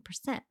 13%.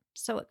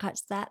 So it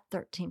cuts that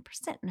 13%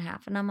 in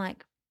half. And I'm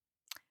like,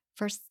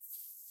 for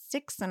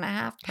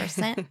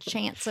 6.5%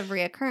 chance of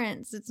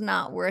reoccurrence, it's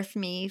not worth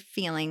me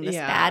feeling this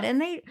bad.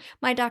 And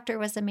my doctor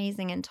was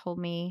amazing and told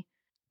me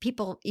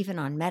people even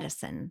on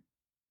medicine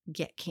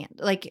get cancer.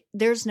 Like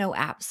there's no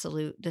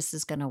absolute, this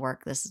is going to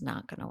work, this is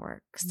not going to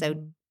work.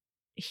 So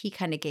he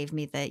kind of gave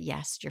me the,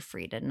 yes, you're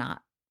free to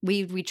not.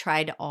 We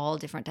tried all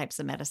different types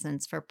of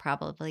medicines for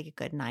probably a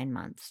good 9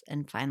 months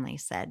and finally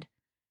said,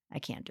 I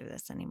can't do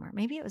this anymore.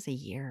 Maybe it was a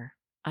year.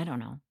 I don't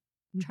know.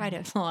 Tried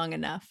it long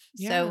enough.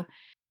 So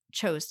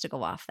chose to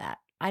go off that.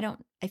 I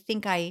don't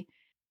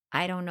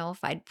know if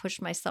I'd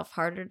push myself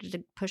harder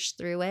to push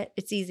through it.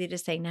 It's easy to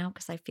say now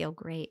because I feel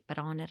great, but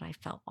on it, I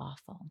felt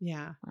awful.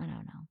 Yeah. I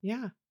don't know.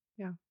 Yeah.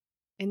 Yeah.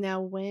 And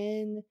now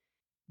when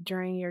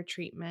during your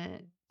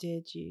treatment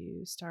did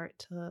you start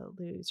to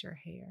lose your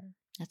hair?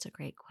 That's a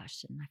great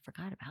question. I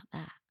forgot about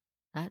that.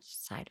 That's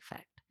a side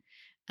effect.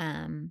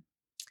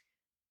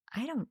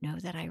 I don't know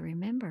that I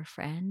remember,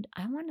 friend.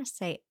 I want to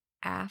say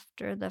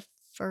after the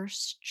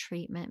first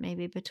treatment,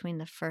 maybe between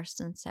the first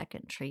and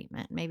second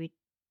treatment, maybe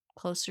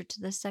closer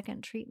to the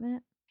second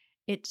treatment.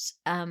 It's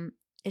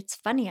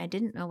funny. I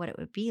didn't know what it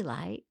would be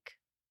like.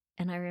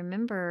 And I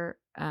remember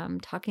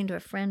talking to a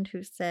friend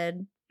who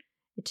said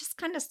it just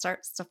kind of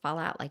starts to fall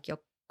out, like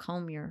you'll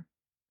comb your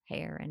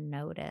hair and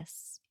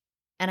notice.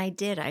 And I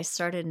did. I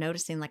started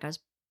noticing like I was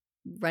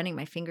running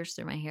my fingers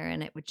through my hair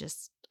and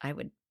I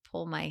would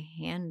pull my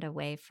hand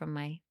away from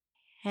my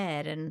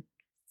head and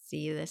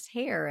see this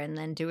hair and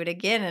then do it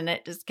again. And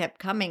it just kept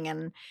coming.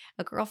 And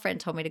a girlfriend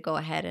told me to go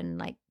ahead and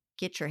like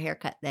get your hair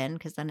cut then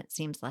because then it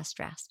seems less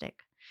drastic.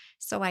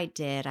 So I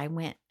did. I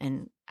went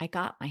and I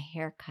got my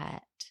hair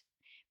cut,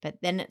 but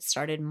then it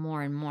started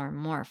more and more and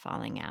more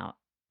falling out.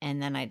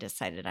 And then I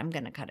decided I'm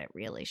going to cut it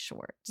really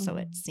short. So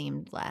it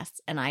seemed less.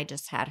 And I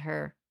just had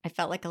her, I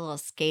felt like a little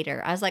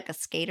skater. I was like a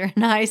skater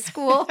in high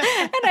school.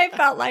 And I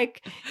felt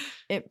like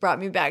it brought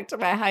me back to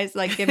my highs,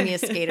 like give me a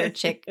skater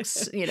chick,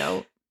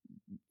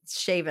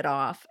 shave it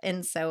off.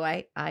 And so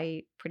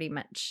I pretty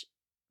much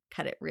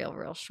cut it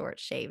real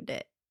short, shaved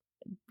it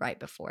right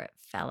before it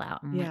fell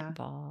out and went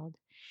bald.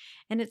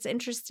 And it's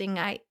interesting.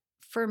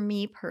 For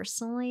me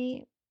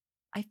personally,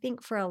 I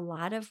think for a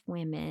lot of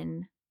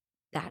women,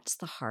 that's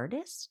the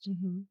hardest.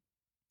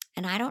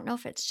 And I don't know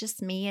if it's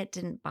just me. It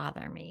didn't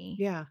bother me.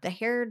 Yeah. The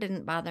hair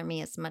didn't bother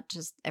me as much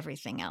as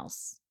everything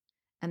else.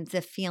 And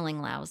the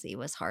feeling lousy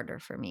was harder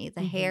for me.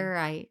 The hair,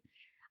 I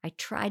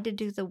tried to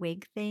do the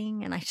wig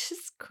thing and I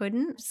just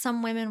couldn't.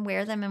 Some women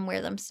wear them and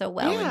wear them so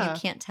well and you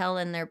can't tell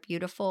and they're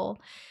beautiful.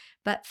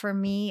 But for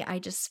me, I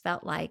just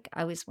felt like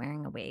I was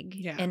wearing a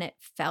wig and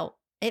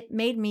it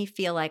made me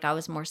feel like I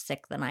was more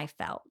sick than I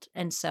felt.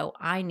 And so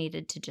I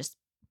needed to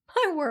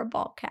I wore a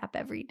bald cap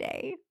every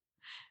day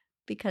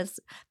because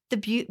the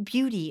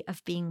beauty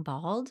of being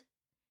bald,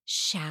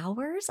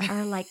 showers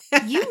are like,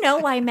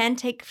 why men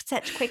take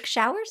such quick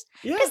showers?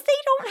 Because they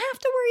don't have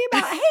to worry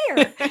about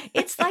hair.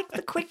 It's like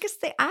the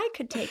quickest thing. I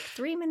could take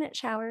 3-minute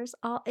showers.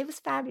 It was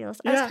fabulous.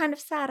 I was kind of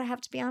sad, I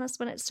have to be honest,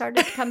 when it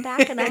started to come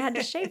back and I had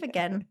to shave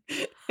again.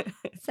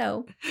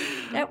 So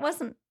that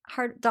wasn't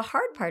hard. The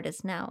hard part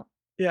is now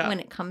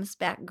when it comes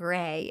back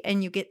gray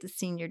and you get the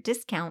senior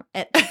discount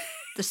at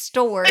the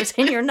stores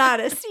and you're not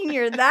a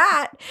senior,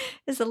 that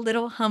is a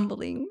little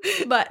humbling.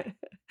 But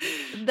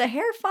the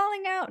hair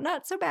falling out,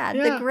 not so bad.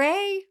 The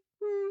gray,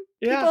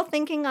 people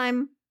thinking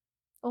I'm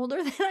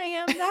older than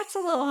I am, that's a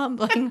little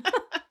humbling.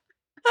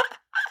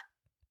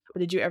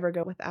 Did you ever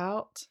go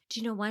without?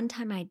 Do you know, one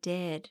time I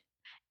did.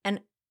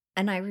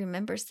 And I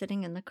remember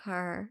sitting in the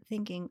car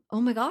thinking, oh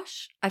my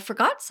gosh, I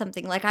forgot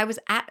something. Like I was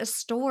at a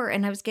store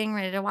and I was getting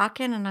ready to walk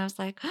in and I was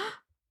like, oh,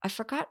 I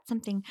forgot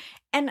something.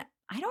 And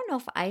I don't know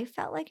if I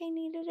felt like I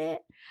needed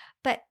it,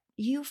 but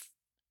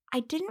I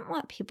didn't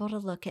want people to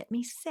look at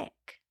me sick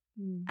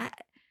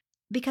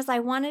because I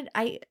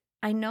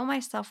know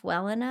myself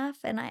well enough.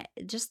 And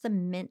just the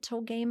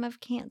mental game of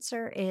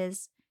cancer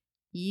is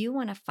you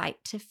want to fight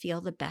to feel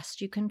the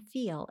best you can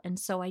feel. And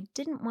so I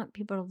didn't want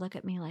people to look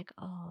at me like,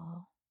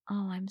 oh,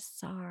 I'm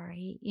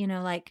sorry.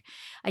 Like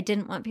I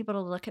didn't want people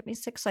to look at me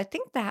sick. So I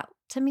think that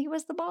to me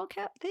was the bald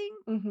cap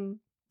thing.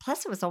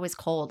 Plus it was always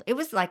cold. It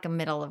was like a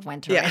middle of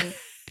winter. Yeah. And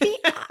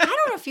I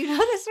don't know if you know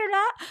this or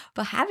not,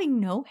 but having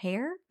no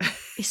hair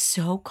is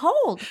so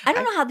cold. I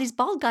don't know how these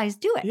bald guys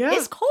do it.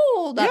 It's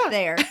cold up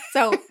there.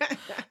 So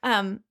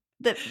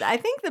I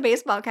think the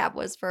baseball cap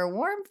was for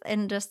warmth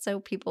and just so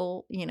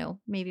people,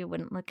 maybe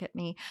wouldn't look at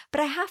me.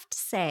 But I have to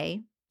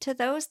say, to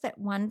those that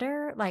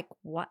wonder like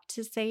what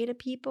to say to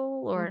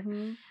people or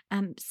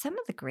some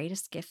of the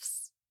greatest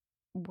gifts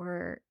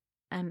were,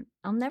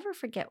 I'll never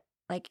forget,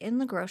 like in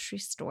the grocery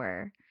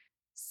store,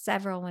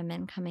 several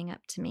women coming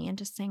up to me and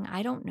just saying,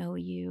 I don't know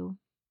you.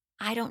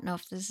 I don't know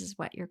if this is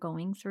what you're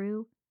going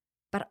through,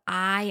 but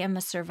I am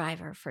a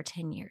survivor for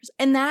 10 years.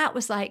 And that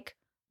was like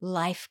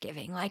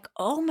life-giving. Like,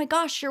 oh my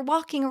gosh, you're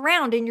walking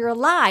around and you're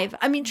alive.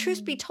 I mean,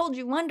 truth be told,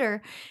 you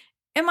wonder,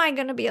 am I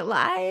going to be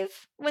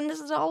alive when this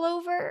is all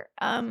over?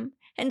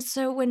 And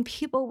so when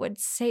people would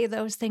say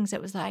those things,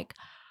 it was like,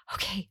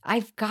 okay,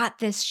 I've got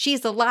this.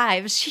 She's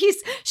alive.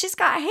 She's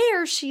got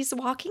hair. She's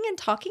walking and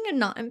talking and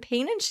not in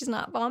pain, and she's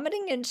not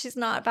vomiting, and she's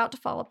not about to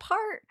fall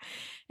apart.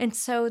 And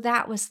so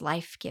that was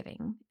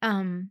life-giving.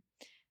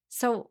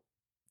 So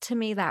to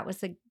me, that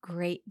was a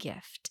great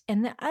gift.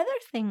 And the other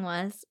thing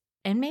was,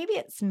 and maybe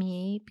it's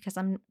me because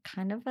I'm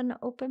kind of an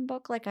open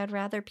book, like I'd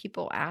rather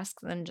people ask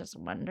than just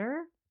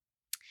wonder.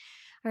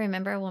 I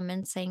remember a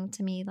woman saying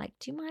to me, like,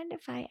 do you mind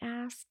if I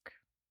ask,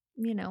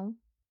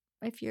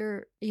 if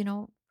you're,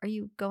 are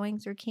you going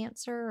through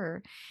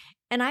cancer?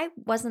 And I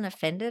wasn't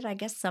offended. I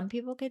guess some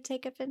people could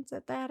take offense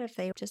at that if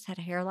they just had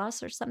hair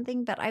loss or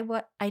something, but I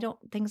don't,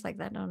 things like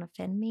that don't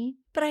offend me.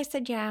 But I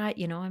said, yeah,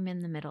 I'm in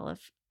the middle of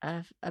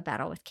a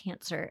battle with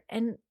cancer.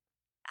 And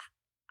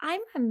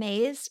I'm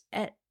amazed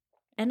at,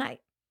 and I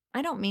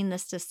don't mean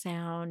this to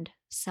sound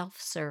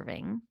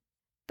self-serving,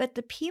 but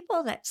the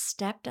people that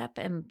stepped up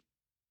and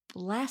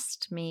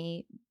blessed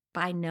me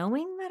by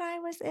knowing that I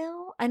was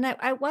ill. And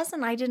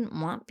I didn't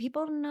want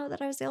people to know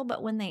that I was ill,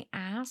 but when they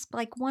asked,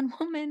 like one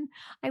woman,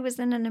 I was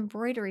in an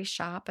embroidery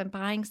shop and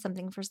buying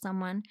something for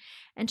someone,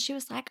 and she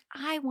was like,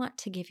 I want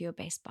to give you a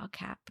baseball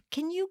cap.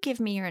 Can you give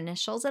me your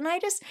initials? And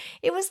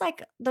it was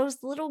like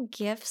those little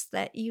gifts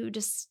that you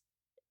just,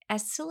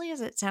 as silly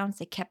as it sounds,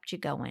 they kept you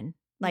going.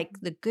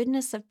 Like the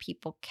goodness of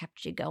people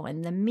kept you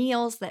going. The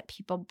meals that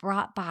people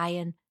brought by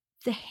and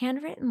the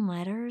handwritten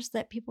letters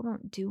that people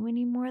don't do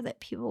anymore, that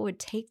people would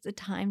take the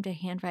time to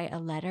handwrite a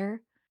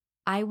letter.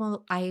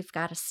 I've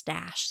got a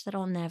stash that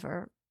I'll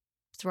never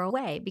throw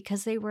away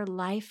because they were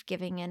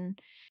life-giving, and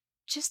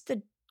just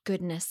the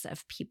goodness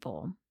of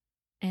people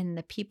and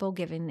the people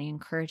giving the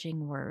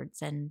encouraging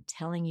words and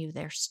telling you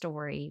their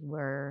story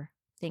were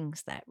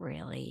things that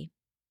really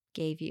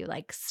gave you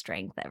like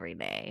strength every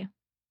day.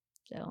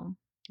 So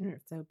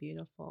it's so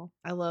beautiful.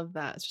 I love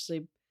that,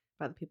 especially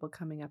about the people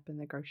coming up in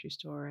the grocery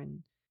store. And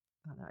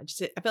I don't know,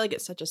 I feel like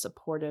it's such a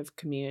supportive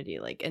community.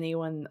 Like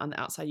anyone on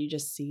the outside, you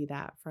just see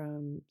that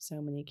from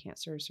so many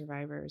cancer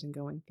survivors and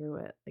going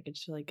through it. Like I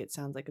just feel like it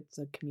sounds like it's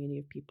a community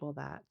of people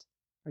that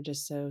are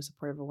just so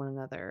supportive of one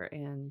another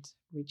and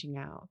reaching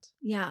out.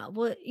 Yeah.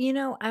 Well,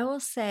 I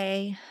will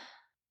say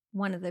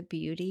one of the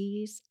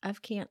beauties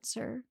of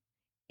cancer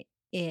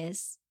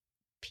is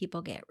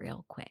people get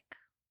real quick.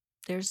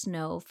 There's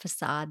no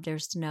facade.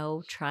 There's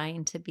no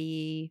trying to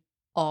be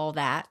all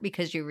that,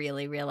 because you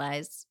really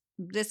realize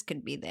this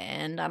could be the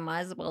end. I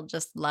might as well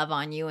just love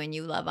on you and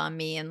you love on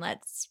me, and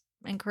let's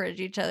encourage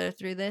each other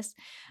through this,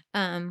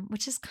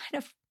 which is kind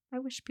of, I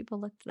wish people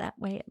looked that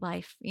way at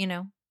life.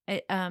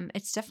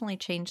 It's definitely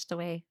changed the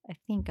way I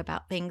think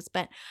about things.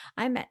 But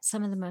I met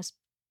some of the most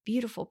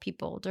beautiful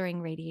people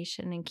during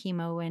radiation and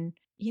chemo, and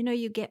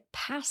you get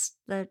past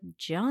the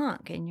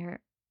junk and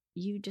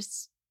you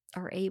just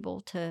are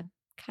able to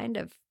kind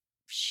of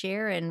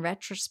share in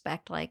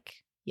retrospect, like,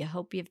 you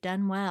hope you've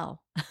done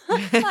well.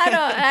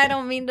 I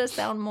don't mean to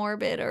sound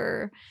morbid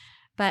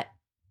but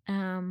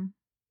I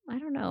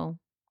don't know.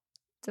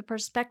 The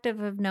perspective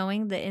of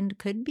knowing the end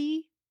could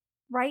be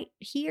right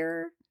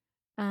here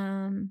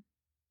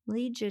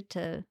leads you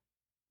to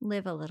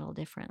live a little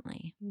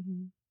differently.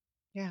 Mm-hmm.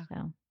 Yeah.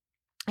 So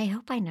I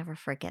hope I never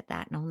forget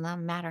that, no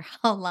matter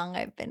how long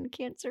I've been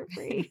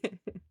cancer-free.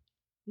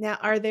 Now,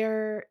 are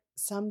there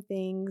some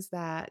things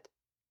that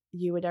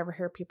you would ever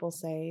hear people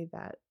say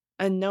that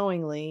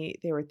unknowingly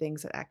they were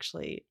things that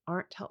actually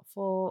aren't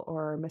helpful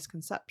or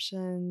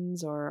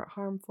misconceptions or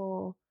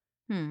harmful,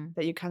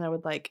 that you kind of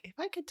would like, if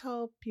I could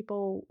tell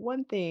people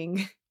one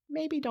thing,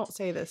 maybe don't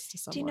say this to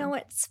someone? Do you know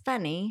what's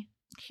funny?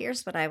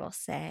 Here's what I will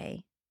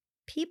say.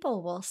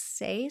 People will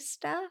say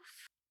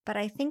stuff, but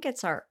I think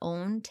it's our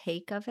own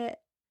take of it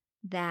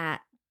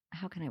that,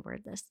 how can I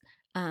word this?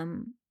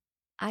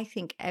 I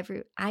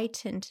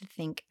tend to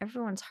think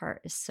everyone's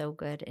heart is so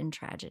good in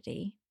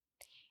tragedy.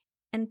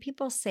 And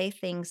people say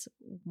things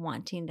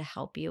wanting to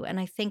help you. And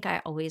I think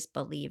I always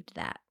believed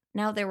that.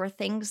 Now, there were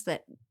things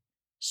that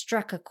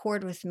struck a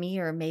chord with me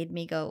or made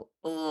me go,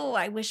 oh,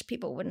 I wish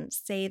people wouldn't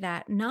say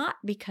that. Not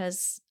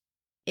because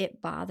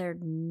it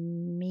bothered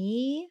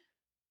me.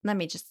 Let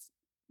me just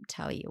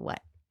tell you what.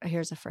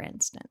 Here's a for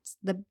instance.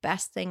 The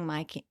best thing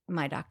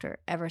my doctor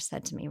ever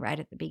said to me right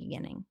at the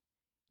beginning: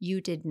 you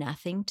did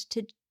nothing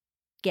to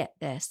get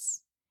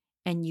this,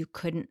 and you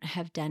couldn't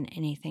have done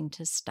anything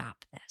to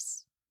stop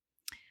this.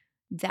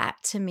 That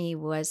to me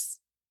was,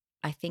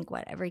 I think,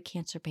 what every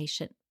cancer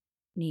patient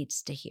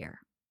needs to hear.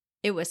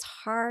 It was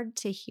hard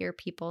to hear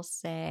people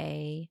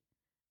say,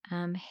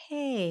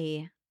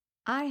 hey,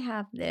 I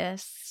have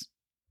this.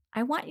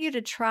 I want you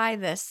to try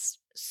this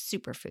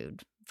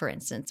superfood, for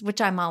instance,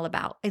 which I'm all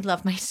about. I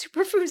love my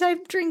superfoods.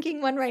 I'm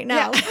drinking one right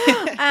now.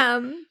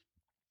 Yeah.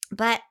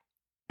 But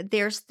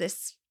there's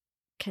this,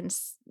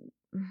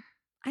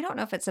 I don't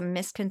know if it's a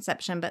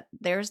misconception, but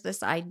there's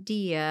this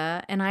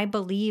idea, and I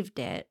believed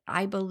it.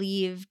 I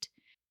believed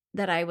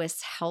that I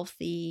was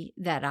healthy,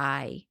 that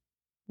I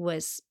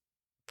was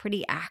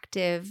pretty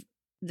active,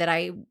 that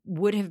I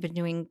would have been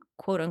doing,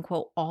 quote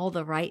unquote, all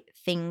the right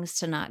things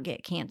to not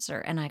get cancer,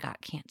 and I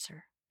got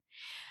cancer.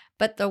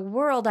 But the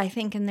world, I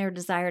think, in their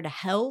desire to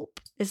help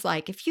is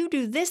like, if you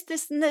do this,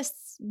 this, and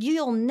this,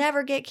 you'll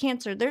never get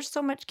cancer. There's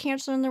so much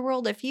cancer in the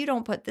world. If you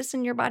don't put this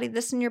in your body,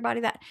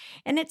 that.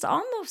 And it's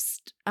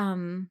almost,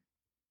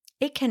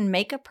 it can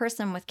make a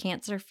person with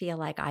cancer feel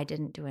like I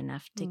didn't do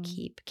enough to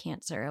keep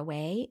cancer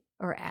away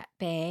or at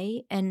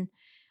bay. And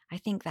I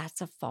think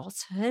that's a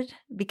falsehood,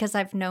 because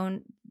I've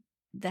known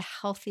the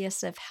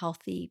healthiest of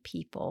healthy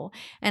people.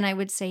 And I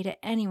would say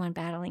to anyone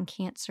battling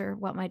cancer,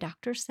 what my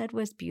doctor said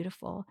was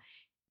beautiful.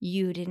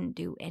 You didn't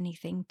do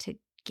anything to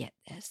get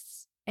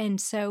this.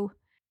 And so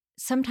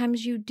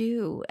sometimes you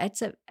do.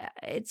 It's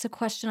a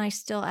question I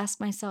still ask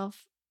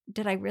myself.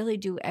 Did I really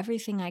do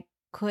everything I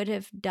could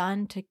have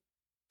done to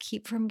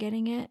keep from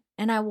getting it?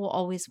 And I will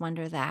always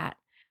wonder that.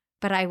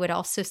 But I would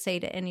also say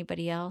to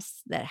anybody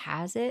else that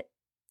has it,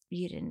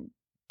 you didn't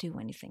do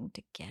anything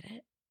to get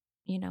it.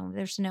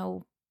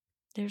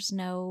 There's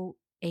no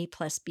A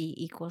plus B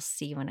equals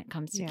C when it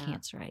comes to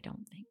cancer, I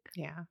don't think.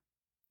 Yeah.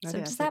 So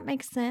does that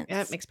make sense?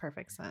 Yeah, it makes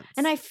perfect sense.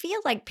 And I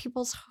feel like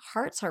people's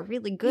hearts are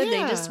really good.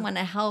 Yeah. They just want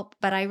to help.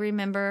 But I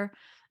remember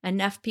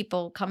enough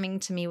people coming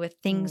to me with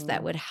things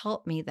that would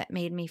help me, that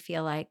made me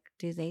feel like,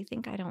 do they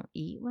think I don't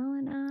eat well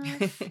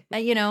enough?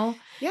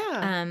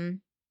 Yeah.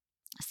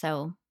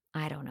 So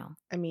I don't know.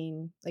 I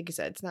mean, like you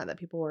said, it's not that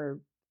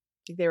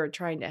they were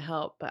trying to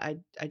help, but I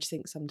just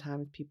think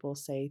sometimes people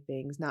say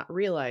things not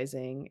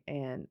realizing.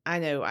 And I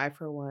know I,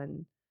 for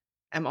one,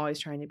 am always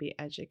trying to be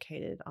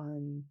educated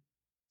on,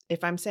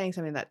 if I'm saying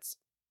something that's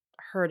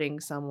hurting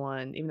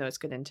someone, even though it's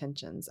good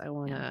intentions, I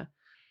want to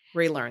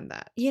relearn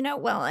that.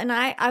 Well, and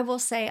I will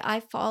say I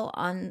fall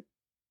on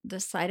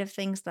the side of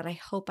things that I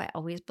hope I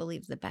always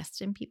believe the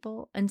best in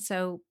people. And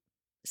so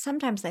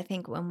sometimes I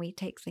think when we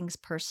take things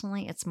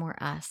personally, it's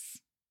more us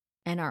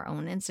and our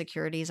own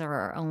insecurities, or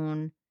our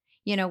own,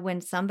 when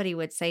somebody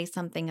would say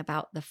something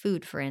about the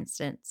food, for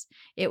instance,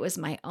 it was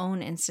my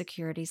own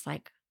insecurities,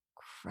 like,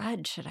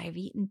 crud, should I have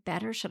eaten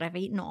better? Should I have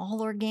eaten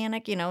all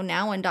organic?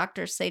 Now when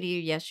doctors say to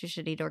you, yes, you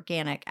should eat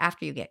organic,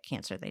 after you get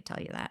cancer, they tell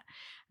you that.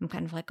 I'm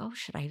kind of like, oh,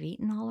 should I have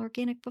eaten all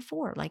organic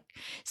before?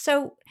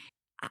 So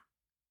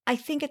I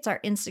think it's our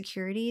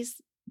insecurities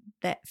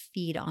that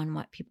feed on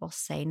what people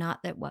say,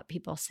 not that what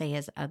people say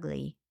is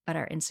ugly, but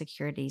our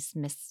insecurities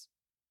misread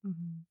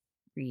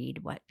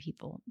what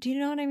people, do you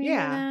know what I mean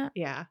by that?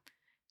 Yeah.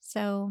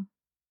 So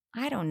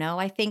I don't know.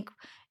 I think,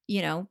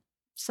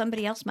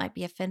 somebody else might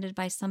be offended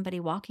by somebody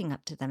walking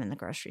up to them in the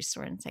grocery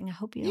store and saying, I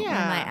hope you don't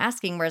mind my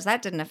asking, whereas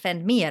that didn't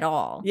offend me at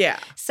all. Yeah.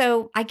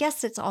 So I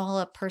guess it's all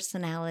a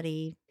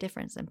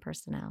difference in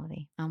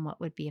personality on what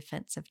would be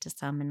offensive to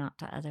some and not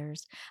to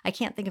others. I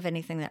can't think of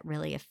anything that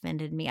really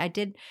offended me. I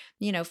did,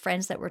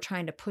 friends that were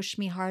trying to push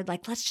me hard,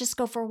 like, let's just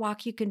go for a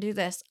walk. You can do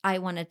this. I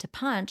wanted to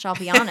punch. I'll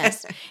be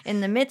honest.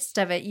 In the midst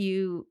of it,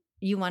 you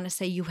want to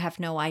say you have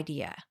no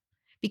idea,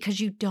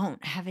 because you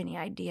don't have any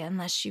idea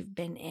unless you've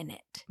been in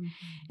it.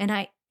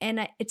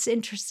 And it's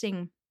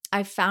interesting.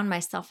 I've found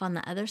myself on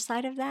the other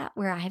side of that,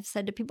 where I have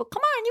said to people,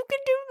 come on, you can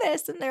do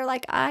this. And they're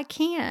like, I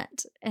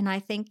can't. And I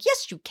think,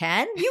 yes, you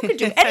can. You can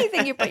do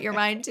anything you put your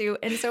mind to.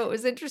 And so it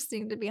was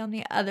interesting to be on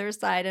the other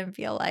side and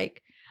feel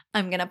like,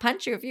 I'm going to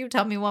punch you if you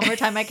tell me one more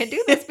time I can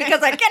do this,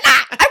 because I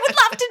cannot. I would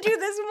love to do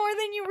this more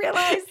than you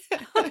realize.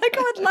 Like,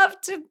 I would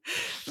love to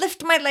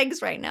lift my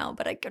legs right now,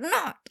 but I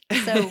cannot.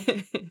 So,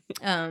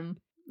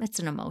 it's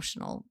an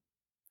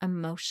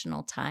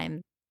emotional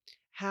time.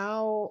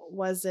 How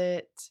was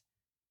it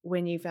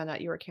when you found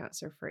out you were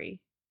cancer free?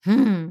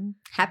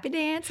 Happy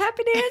dance,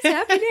 happy dance,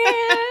 happy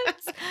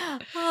dance.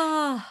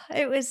 Oh,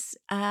 it was,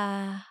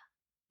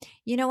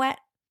 you know what?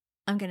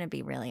 I'm going to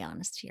be really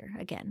honest here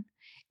again.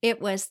 It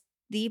was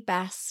the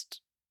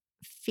best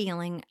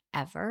feeling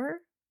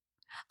ever.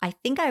 I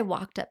think I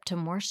walked up to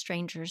more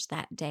strangers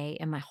that day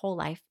in my whole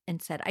life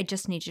and said, I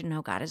just need you to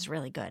know God is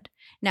really good.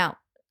 Now,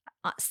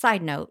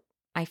 side note,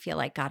 I feel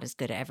like God is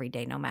good every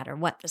day, no matter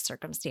what the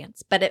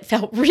circumstance. But it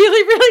felt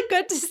really, really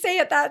good to say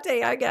it that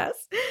day, I guess.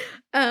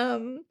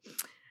 I'm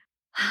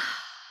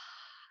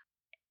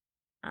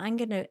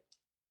going to,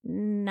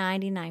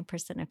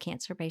 99% of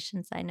cancer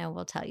patients I know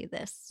will tell you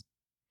this.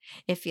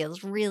 It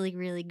feels really,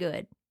 really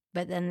good.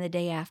 But then the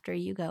day after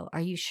you go, are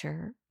you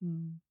sure?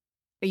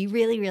 Are you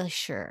really, really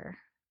sure?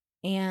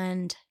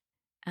 And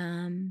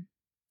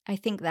I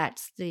think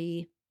that's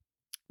the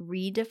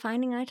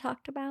redefining I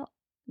talked about.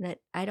 That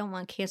I don't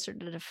want cancer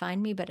to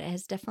define me, but it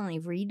has definitely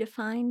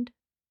redefined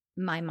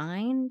my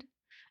mind.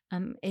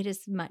 It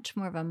is much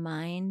more of a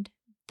mind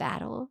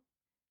battle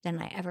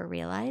than I ever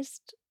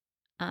realized.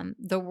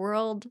 The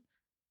world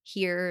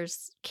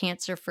hears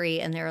cancer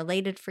free and they're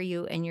elated for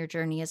you and your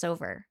journey is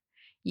over.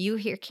 You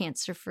hear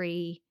cancer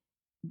free,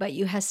 but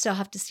you still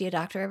have to see a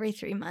doctor every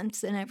 3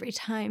 months. And every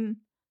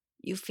time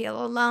you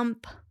feel a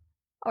lump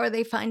or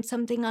they find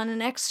something on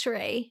an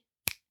x-ray,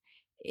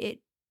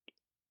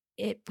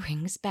 it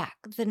brings back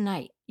the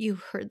night you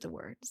heard the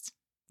words,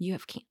 you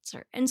have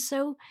cancer. And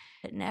so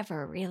it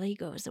never really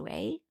goes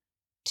away.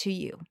 to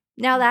you.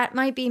 Now that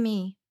might be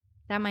me.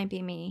 That might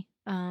be me.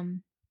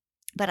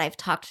 But I've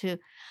talked to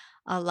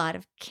a lot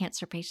of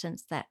cancer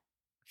patients that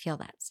feel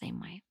that same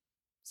way.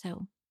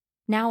 So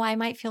now I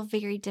might feel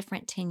very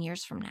different 10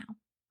 years from now,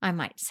 I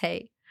might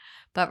say.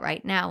 But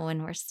right now,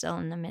 when we're still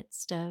in the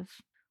midst of,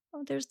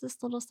 oh, there's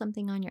this little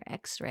something on your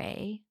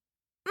x-ray.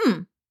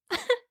 I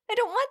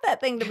don't want that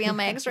thing to be on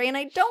my x-ray, and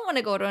I don't want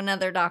to go to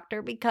another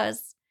doctor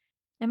because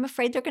I'm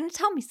afraid they're going to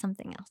tell me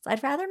something else.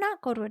 I'd rather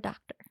not go to a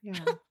doctor.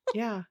 Yeah.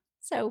 Yeah.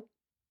 So,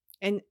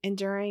 And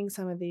during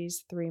some of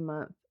these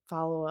 3-month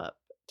follow-up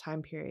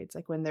time periods,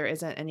 like when there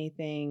isn't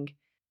anything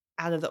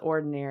out of the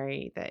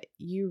ordinary that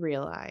you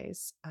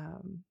realize,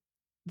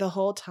 the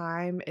whole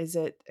time, is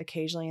it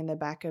occasionally in the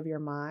back of your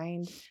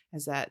mind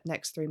as that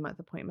next 3-month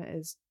appointment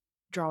is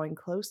drawing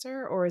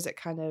closer, or is it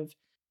kind of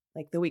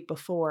like the week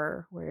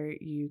before where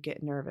you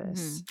get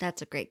nervous?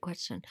 that's a great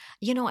question.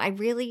 I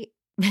really,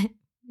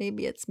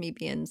 maybe it's me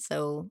being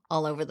so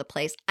all over the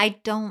place. I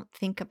don't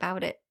think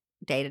about it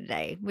day to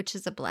day, which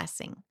is a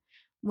blessing.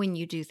 When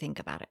you do think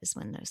about it is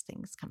when those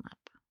things come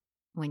up.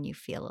 When you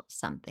feel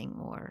something,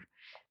 or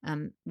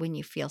when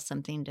you feel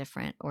something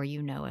different, or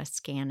a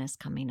scan is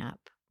coming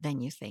up, then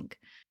you think,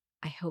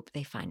 I hope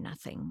they find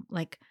nothing.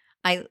 Like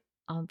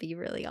I'll be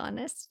really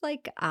honest.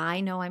 Like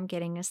I know I'm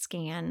getting a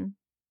scan.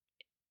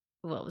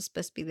 Well, it was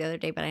supposed to be the other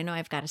day, but I know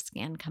I've got a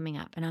scan coming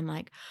up, and I'm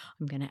like,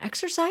 I'm going to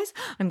exercise.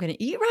 I'm going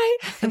to eat right.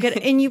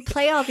 And you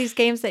play all these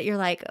games that you're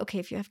like, okay,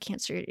 if you have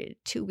cancer,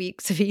 2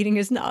 weeks of eating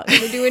is not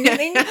going to do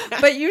anything,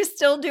 but you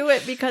still do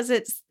it because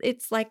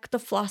it's like the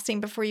flossing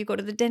before you go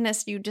to the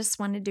dentist. You just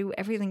want to do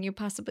everything you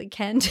possibly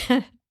can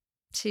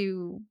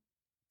to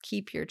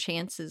keep your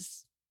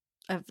chances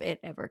of it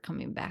ever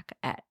coming back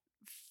at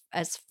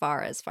as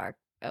far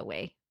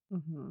away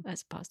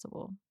as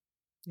possible.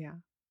 Yeah.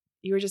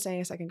 You were just saying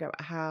a second ago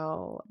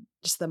how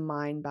just the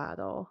mind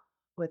battle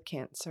with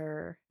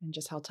cancer and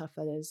just how tough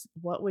that is.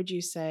 What would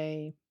you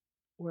say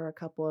were a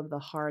couple of the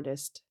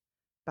hardest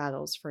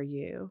battles for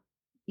you?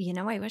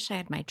 I wish I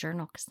had my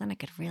journal because then I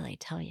could really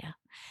tell you.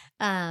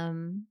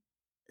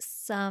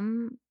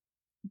 Some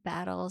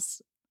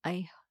battles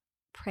I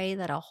pray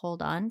that I'll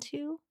hold on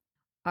to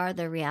are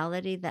the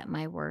reality that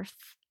my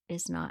worth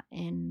is not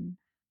in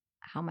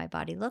how my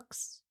body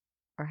looks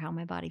or how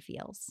my body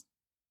feels,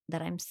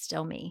 that I'm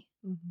still me.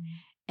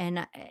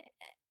 And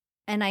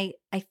I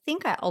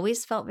think I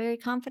always felt very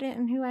confident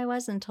in who I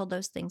was until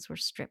those things were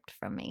stripped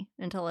from me,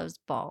 until I was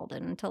bald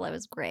and until I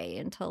was gray,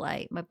 until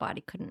my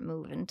body couldn't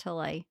move, until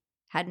I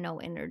had no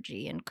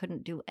energy and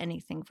couldn't do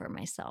anything for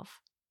myself.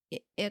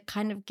 It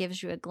kind of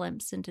gives you a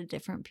glimpse into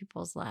different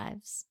people's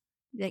lives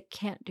that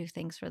can't do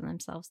things for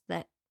themselves,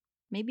 that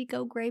maybe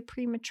go gray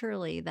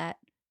prematurely, that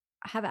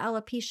have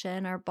alopecia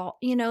and are bald,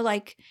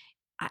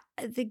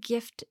 the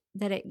gift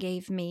that it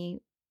gave me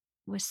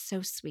was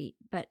so sweet,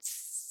 but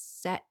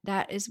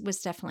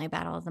was definitely a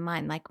battle of the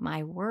mind. Like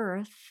my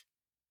worth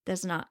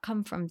does not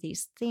come from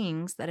these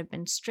things that have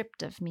been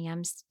stripped of me.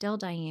 I'm still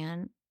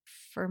Diane.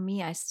 For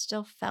me, I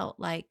still felt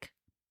like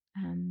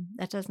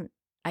that doesn't.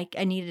 I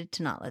needed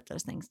to not let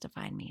those things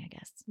define me, I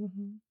guess.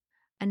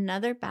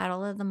 Another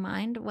battle of the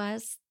mind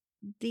was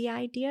the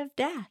idea of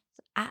death.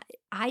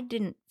 I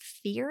didn't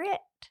fear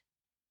it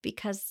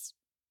because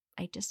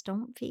I just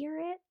don't fear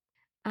it.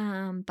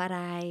 But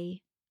I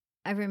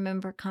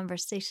remember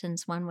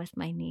conversations, one with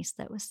my niece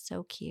that was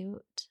so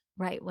cute,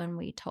 right when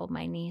we told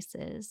my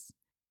nieces.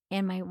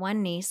 And my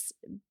one niece,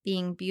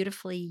 being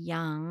beautifully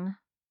young,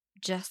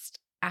 just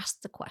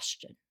asked the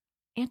question,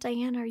 Aunt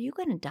Diane, are you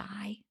going to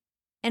die?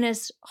 And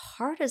as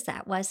hard as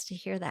that was to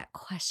hear that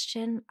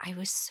question, I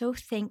was so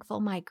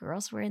thankful my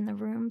girls were in the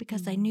room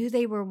because I knew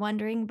they were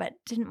wondering but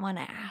didn't want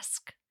to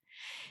ask.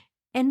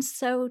 And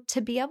so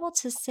to be able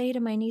to say to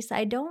my niece,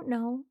 I don't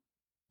know,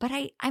 but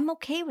I'm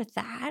okay with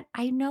that.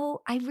 I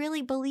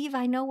really believe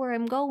I know where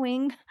I'm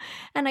going,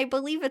 and I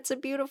believe it's a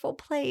beautiful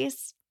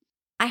place.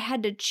 I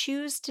had to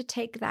choose to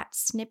take that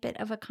snippet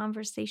of a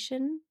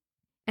conversation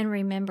and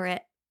remember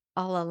it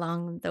all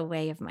along the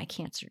way of my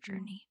cancer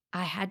journey.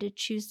 I had to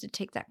choose to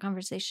take that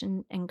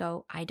conversation and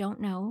go, I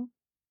don't know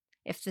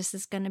if this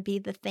is going to be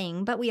the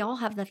thing, but we all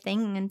have the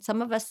thing, and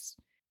some of us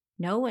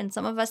know and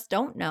some of us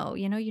don't know.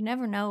 You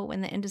never know when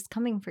the end is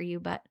coming for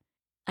you, but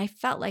I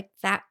felt like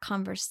that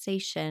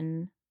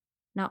conversation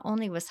not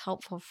only was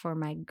helpful for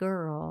my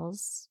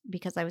girls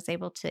because I was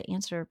able to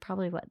answer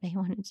probably what they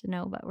wanted to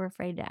know but were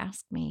afraid to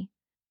ask me,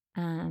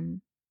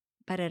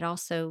 but it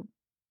also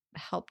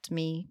helped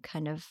me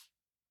kind of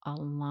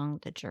along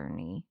the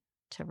journey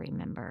to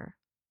remember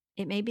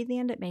it may be the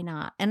end, it may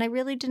not. And I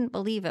really didn't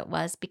believe it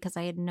was because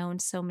I had known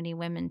so many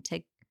women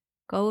to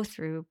go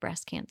through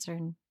breast cancer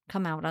and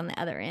come out on the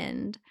other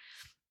end.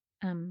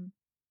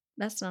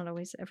 That's not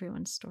always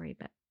everyone's story,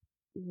 but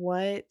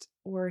what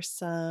were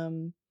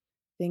some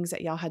things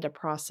that y'all had to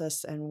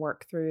process and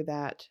work through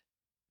that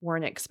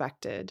weren't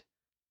expected?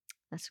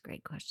 That's a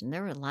great question.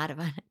 There were a lot of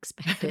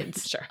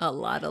unexpecteds. Sure. A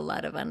lot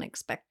of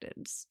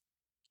unexpecteds,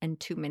 and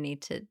too many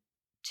to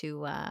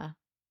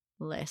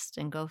list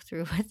and go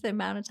through with the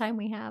amount of time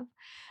we have.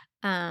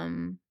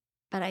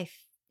 But I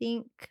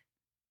think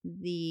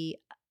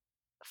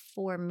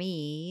for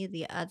me,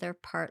 the other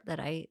part that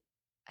I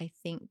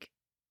think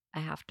I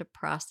have to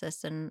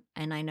process, and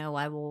I know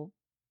I will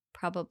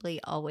probably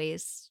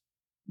always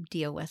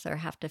deal with or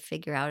have to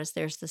figure out, is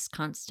there's this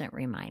constant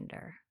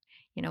reminder.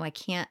 I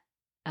can't,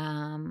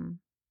 um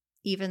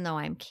even though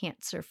I'm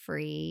cancer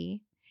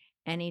free,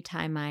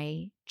 anytime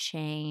I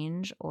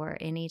change or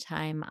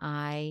anytime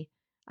I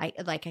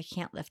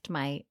can't lift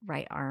my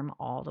right arm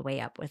all the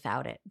way up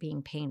without it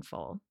being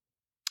painful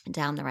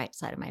down the right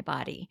side of my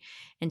body.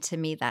 And to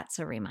me, that's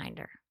a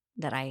reminder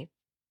that I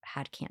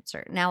had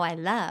cancer. Now, I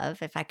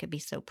love, if I could be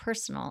so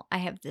personal, I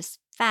have this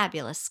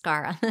fabulous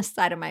scar on the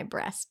side of my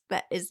breast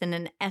that is in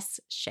an S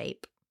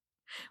shape,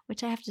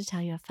 which I have to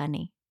tell you,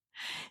 funny.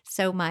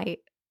 So,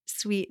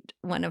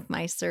 one of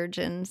my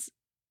surgeons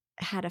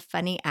had a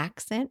funny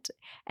accent,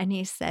 and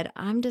he said,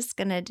 "I'm just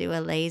going to do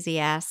a lazy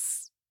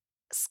ass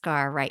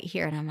scar right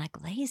here." And I'm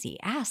like, "Lazy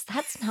ass?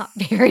 That's not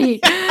very,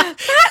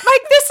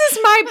 this is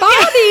my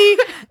body."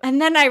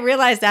 And then I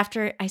realized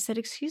after I said,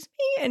 "Excuse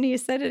me," and he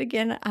said it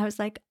again, I was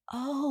like,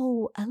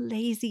 "Oh, a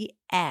lazy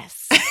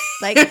S."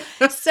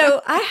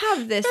 So I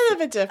have this Bit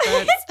of a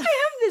difference. I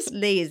have this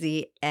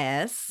lazy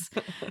S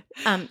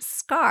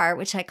scar,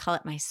 which I call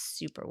it my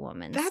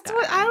superwoman That's scar.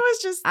 what I was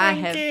just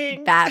thinking. I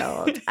have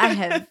battled.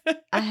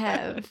 I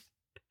have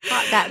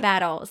fought that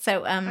battle.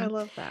 So I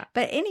love that.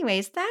 but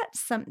anyways, that's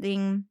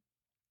something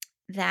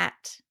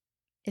that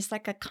is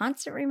like a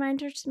constant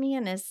reminder to me,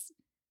 and I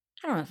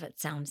don't know if it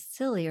sounds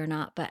silly or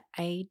not, but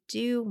I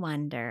do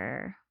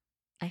wonder.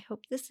 I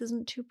hope this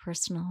isn't too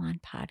personal on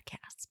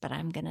podcasts, but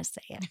I'm going to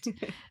say it.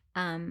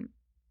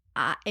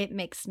 It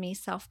makes me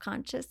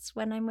self-conscious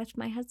when I'm with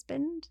my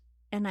husband,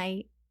 and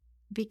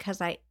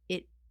because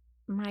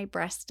my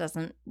breast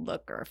doesn't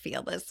look or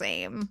feel the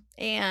same,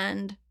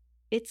 and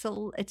it's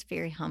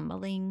very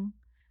humbling.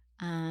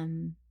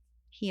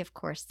 He, of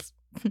course,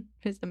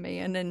 is a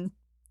man and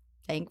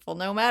thankful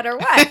no matter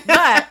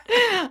what.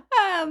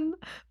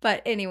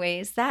 But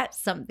anyways,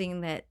 that's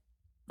something that,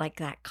 like,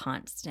 that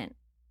constant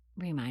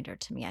reminder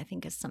to me, I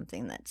think, is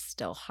something that's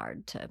still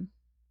hard to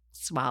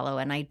swallow.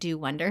 And I do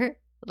wonder,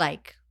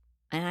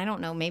 and I don't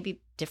know,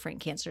 maybe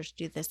different cancers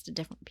do this to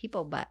different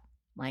people, but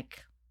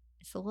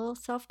it's a little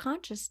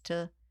self-conscious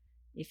to,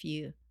 if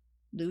you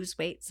lose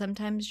weight,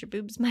 sometimes your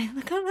boobs might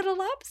look a little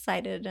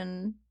lopsided,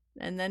 and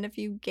then if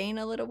you gain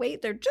a little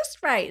weight, they're just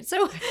right.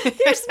 So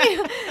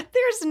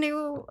there's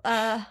new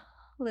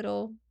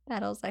little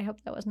battles. I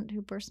hope that wasn't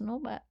too personal,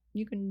 but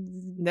you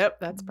can. Nope,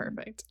 that's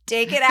perfect.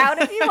 Take it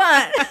out if you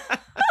want.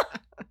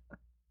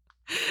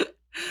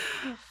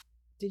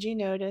 Did you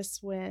notice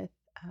with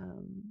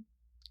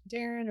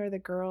Darren or the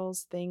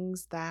girls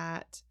things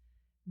that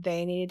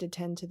they needed to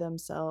tend to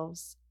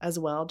themselves as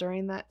well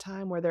during that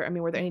time? Were there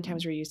any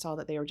times where you saw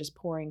that they were just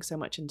pouring so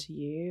much into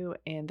you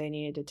and they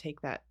needed to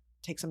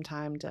take some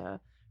time to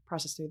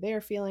process through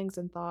their feelings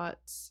and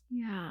thoughts?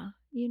 Yeah.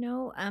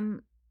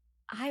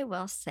 I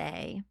will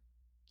say,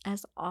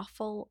 as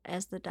awful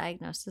as the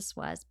diagnosis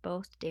was,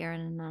 both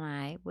Darren and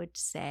I would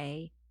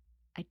say,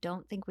 I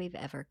don't think we've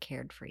ever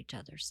cared for each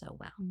other so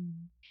well.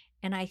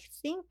 And I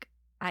think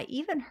I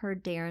even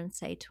heard Darren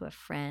say to a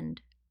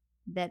friend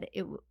that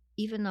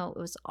even though it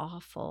was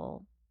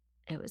awful,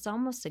 it was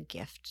almost a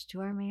gift to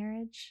our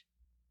marriage,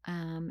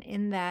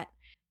 in that,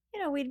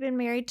 we'd been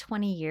married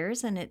 20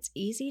 years, and it's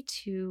easy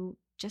to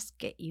just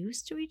get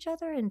used to each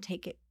other and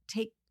take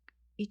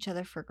each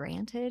other for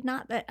granted.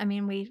 Not that,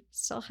 we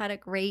still had a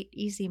great,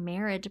 easy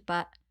marriage,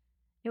 but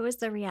it was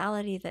the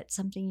reality that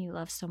something you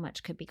love so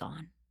much could be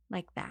gone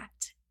like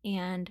that.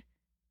 And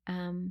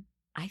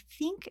I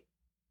think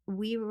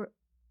we were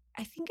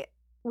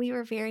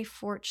very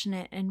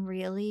fortunate and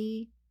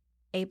really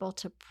able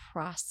to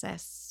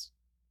process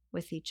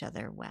with each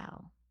other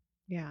well.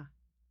 Yeah.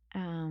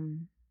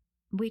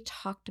 We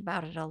talked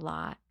about it a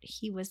lot.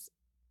 He was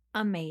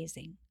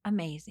amazing.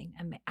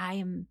 I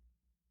am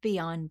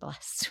beyond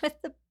blessed with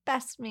the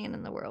best man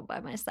in the world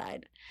by my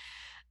side.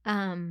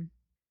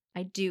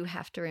 I do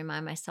have to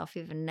remind myself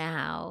even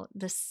now,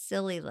 the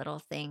silly little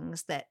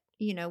things that,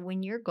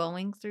 when you're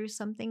going through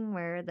something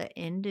where the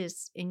end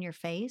is in your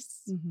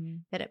face,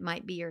 that it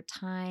might be your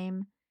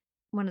time.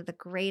 One of the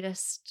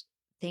greatest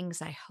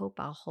things I hope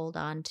I'll hold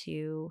on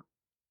to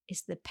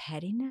is the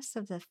pettiness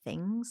of the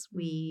things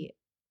we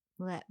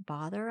let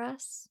bother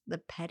us, the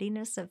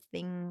pettiness of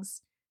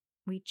things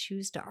we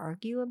choose to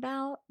argue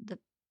about.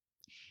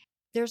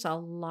 There's a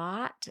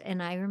lot.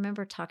 And I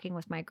remember talking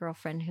with my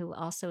girlfriend who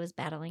also is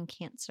battling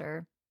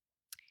cancer.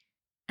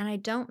 And I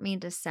don't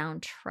mean to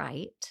sound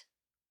trite,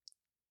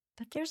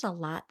 but there's a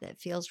lot that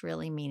feels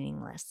really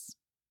meaningless,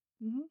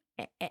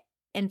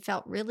 and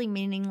felt really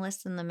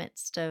meaningless in the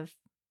midst of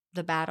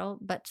the battle,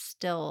 but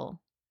still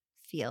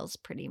feels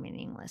pretty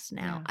meaningless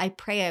now. Yeah. I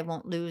pray I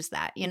won't lose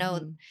that.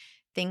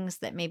 Things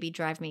that maybe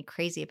drive me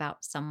crazy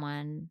about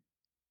someone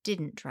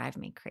didn't drive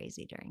me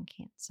crazy during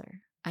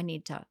cancer. I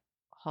need to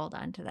hold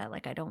on to that.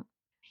 I don't,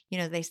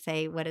 they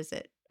say, what is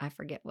it? I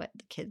forget what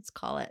the kids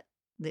call it.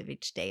 Live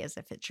each day as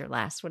if it's your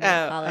last. What do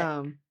they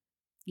call it?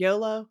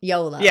 YOLO?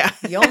 YOLO. Yeah.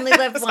 You only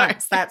live Sorry.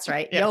 once. That's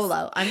right. Yes.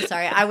 YOLO. I'm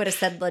sorry. I would have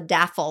said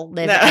Ladaffle,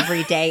 live No.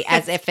 every day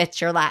as if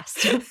it's your last.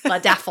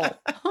 Ladaffle.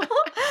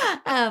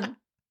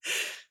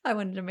 I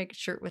wanted to make a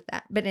shirt with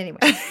that. But anyway,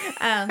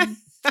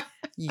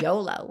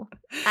 YOLO.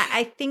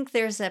 I think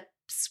there's a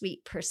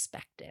sweet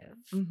perspective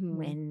Mhm.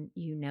 when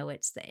you know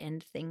it's the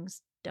end.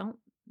 Things don't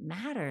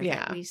matter.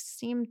 Yeah. That we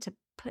seem to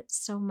put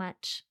so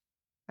much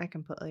I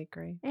completely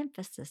agree.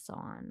 emphasis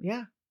on.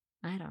 Yeah.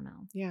 I don't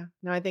know. Yeah.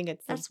 No, I think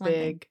it's That's the one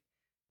thing. big,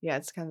 yeah,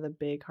 it's kind of the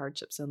big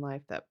hardships in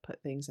life that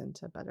put things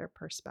into better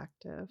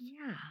perspective.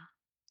 Yeah.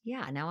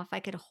 Yeah. Now, if I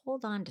could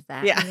hold on to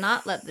that Yeah. and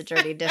not let the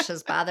dirty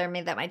dishes bother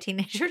me that my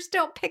teenagers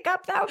don't pick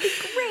up, that would be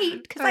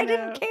great. Because I I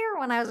didn't know. care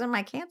when I was in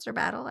my cancer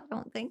battle, I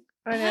don't think.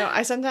 I know.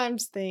 I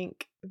sometimes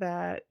think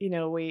that, I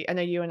know you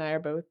and I are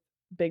both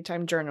big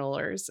time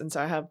journalers. And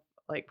so I have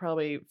like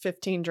probably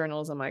 15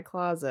 journals in my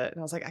closet. And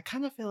I was like, I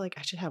kind of feel like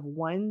I should have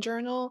one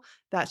journal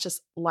that's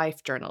just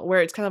life journal,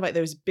 where it's kind of like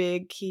those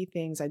big key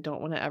things I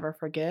don't want to ever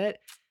forget.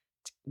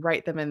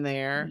 Write them in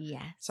there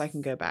Yes. so I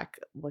can go back,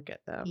 look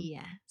at them.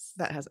 Yes.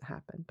 That hasn't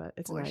happened, but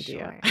it's For an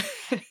idea.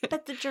 sure.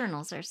 But the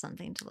journals are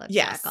something to look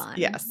Yes, back on.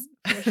 yes.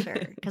 For sure.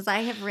 Because I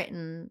have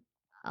written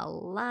a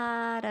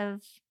lot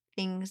of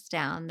things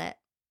down that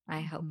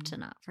I hope to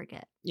not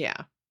forget Yeah.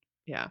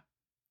 Yeah.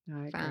 No,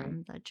 I agree.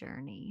 from the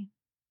journey.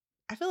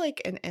 I feel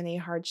like in any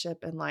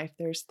hardship in life,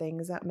 there's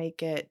things that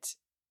make it,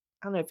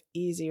 I don't know if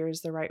easier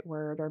is the right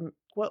word, or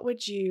what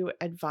would you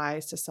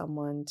advise to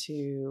someone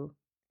to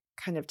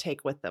kind of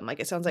take with them? Like,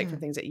 it sounds like from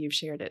things that you've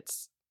shared,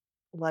 it's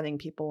letting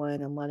people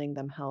in and letting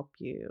them help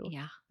you.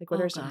 Yeah. Like, what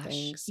Oh, are some gosh.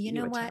 things You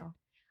know would what? tell?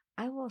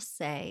 I will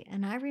say,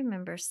 and I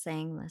remember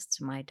saying this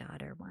to my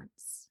daughter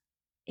once,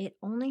 it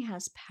only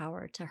has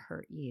power to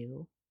hurt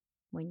you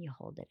when you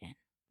hold it in.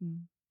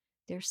 Mm.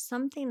 There's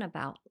something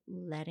about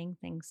letting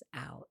things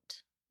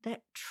out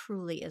that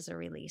truly is a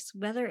release,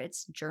 whether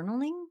it's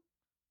journaling,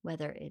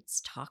 whether it's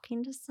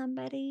talking to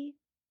somebody.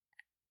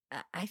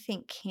 I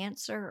think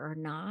cancer or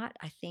not,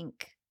 I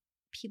think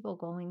people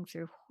going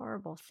through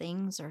horrible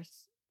things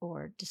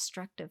or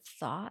destructive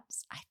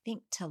thoughts, I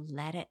think to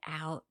let it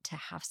out, to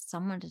have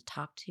someone to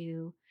talk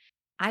to.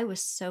 I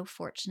was so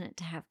fortunate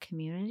to have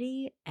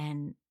community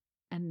and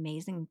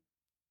amazing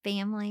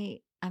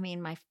family. I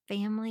mean, my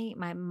family,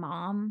 my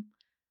mom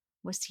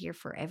was here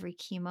for every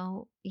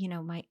chemo.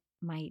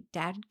 My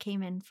dad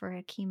came in for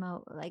a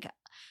chemo. Like,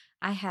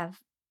 I have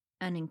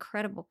an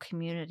incredible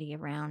community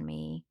around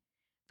me,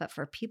 but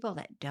for people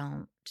that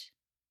don't,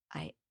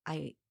 I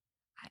I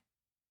I,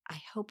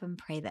 I hope and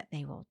pray that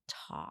they will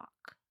talk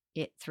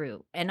it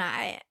through. And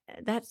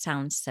that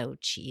sounds so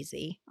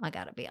cheesy, I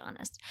got to be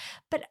honest.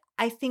 But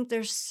I think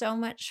there's so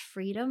much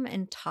freedom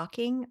in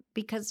talking,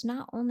 because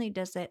not only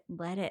does it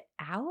let it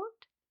out,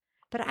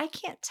 but I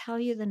can't tell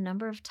you the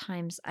number of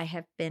times I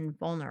have been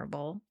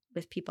vulnerable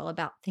with people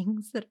about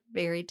things that are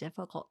very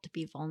difficult to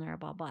be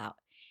vulnerable about.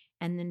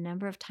 And the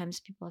number of times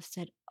people have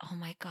said, "Oh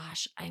my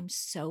gosh, I'm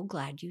so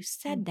glad you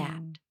said that."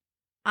 Mhm.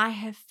 I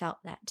have felt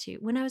that too.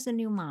 When I was a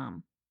new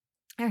mom,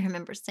 I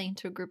remember saying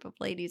to a group of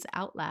ladies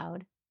out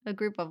loud, a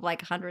group of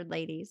like 100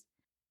 ladies,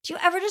 "Do you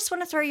ever just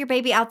want to throw your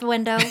baby out the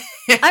window?"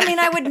 I mean,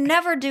 I would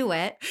never do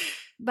it.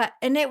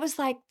 And it was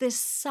like this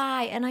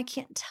sigh. And I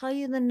can't tell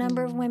you the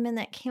number of women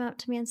that came up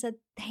to me and said,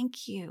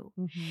 "Thank you."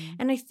 Mhm.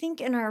 And I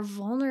think in our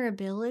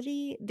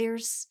vulnerability,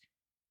 there's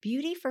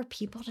beauty for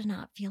people to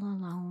not feel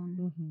alone.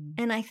 Mhm.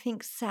 And I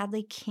think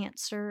sadly,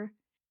 cancer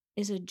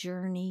is a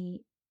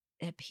journey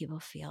that people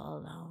feel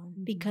alone,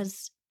 Mhm.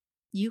 because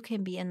you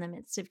can be in the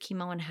midst of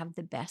chemo and have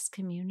the best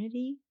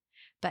community.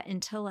 But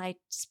until I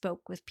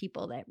spoke with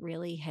people that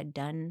really had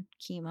done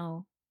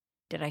chemo,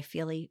 did I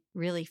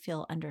really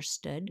feel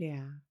understood.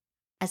 Yeah.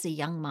 As a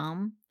young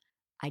mom,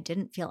 I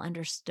didn't feel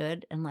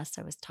understood unless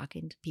I was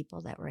talking to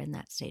people that were in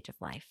that stage of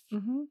life.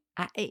 Mhm.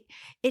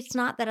 It's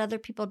not that other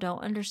people don't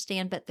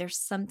understand, but there's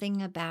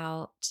something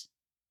about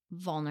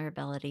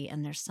vulnerability,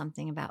 and there's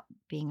something about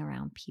being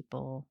around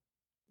people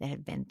that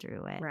have been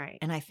through it. Right.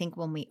 And I think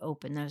when we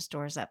open those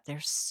doors up,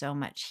 there's so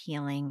much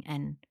healing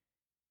and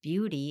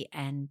beauty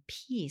and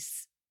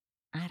peace.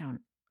 I I don't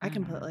know.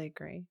 completely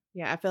agree.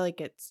 Yeah, I feel like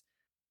it's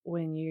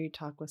when you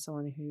talk with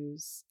someone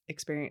who's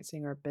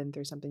experiencing or been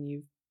through something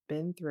you've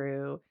been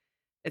through,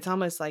 it's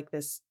almost like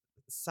this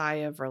sigh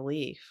of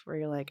relief where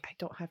you're like, I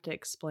don't have to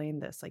explain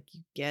this. Like,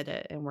 you get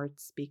it, and we're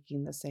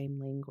speaking the same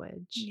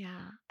language.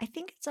 Yeah. I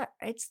think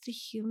it's the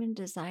human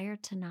desire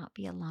to not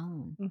be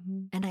alone.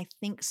 Mhm. And I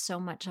think so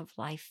much of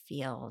life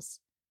feels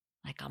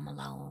like I'm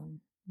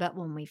alone. But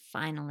when we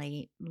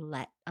finally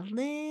let a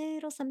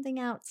little something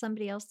out,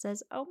 somebody else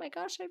says, "Oh my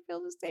gosh, I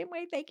feel the same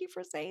way. Thank you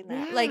for saying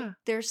that." Like, Yeah.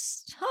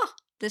 there's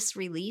this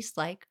release,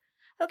 like,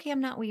 okay,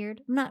 I'm not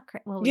weird. I'm not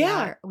well,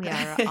 Yeah. we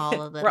are all a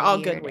We're little all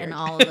good weird and weird.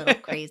 all a little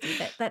crazy,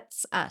 but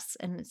that's us,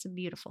 and it's a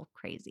beautiful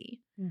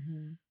crazy.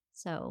 Mhm.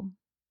 So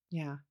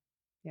Yeah.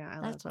 Yeah, I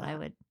love that's what I that.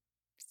 would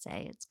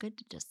say. It's good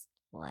to just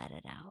let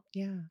it out.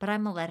 Yeah. But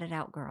I'm a let it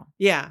out girl.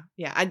 Yeah.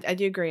 Yeah. I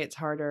do agree it's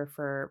harder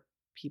for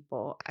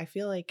people. I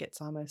feel like it's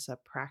almost a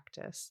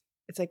practice.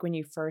 it's like when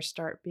you first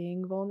start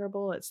being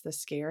vulnerable, it's the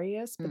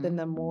scariest. But then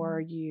the more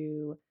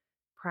you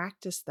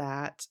practice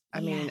that,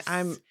 I mean,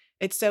 Yes.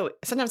 it's so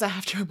sometimes I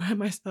have to remind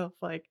myself,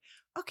 like,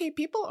 okay,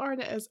 people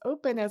aren't as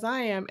open as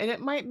I am, and it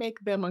might make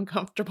them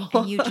uncomfortable.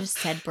 And you just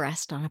said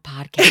breast on a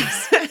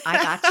podcast.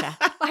 I gotcha.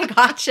 I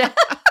gotcha.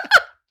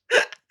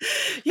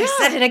 Yeah. I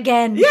said it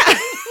again. Yeah.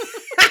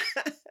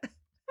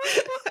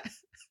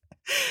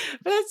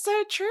 But it's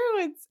so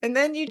true. And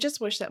then you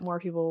just wish that more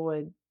people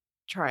would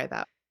try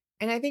that.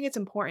 And I think it's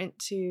important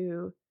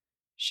to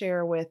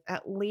share with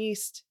at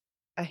least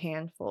a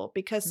handful,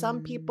 because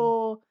some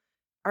people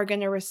are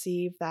going to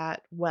receive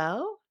that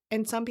well,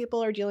 and some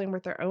people are dealing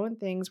with their own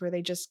things where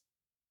they just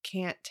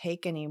can't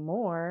take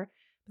anymore.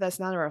 But that's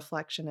not a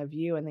reflection of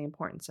you and the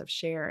importance of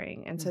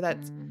sharing. And so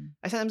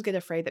I sometimes get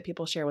afraid that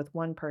people share with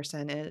one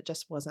person and it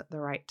just wasn't the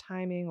right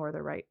timing or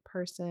the right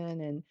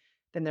person. And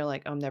then they're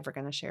like, oh, I'm never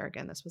going to share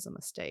again. This was a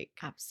mistake.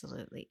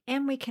 Absolutely.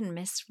 And we can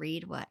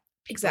misread what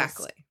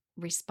Exactly.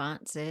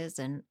 response is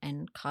and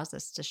cause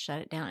us to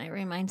shut it down. It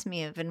reminds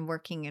me of, in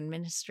working in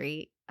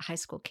ministry, high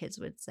school kids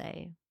would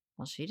say,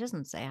 well, she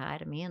doesn't say hi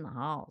to me in the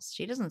halls.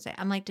 She doesn't say,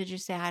 I'm like, did you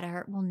say hi to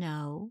her? Well,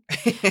 no.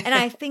 And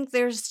I think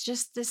there's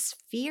just this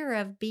fear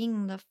of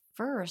being the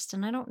first.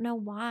 And I don't know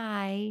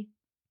why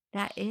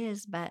that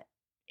is, but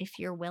if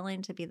you're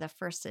willing to be the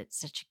first, it's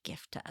such a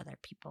gift to other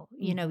people.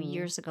 You know,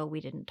 years ago,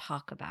 we didn't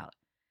talk about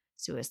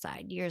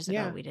suicide. Years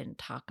ago, we didn't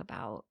talk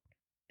about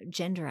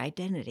gender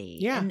identity.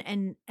 Yeah.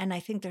 And I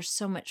think there's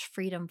so much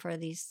freedom for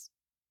these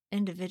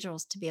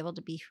individuals to be able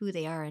to be who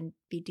they are and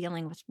be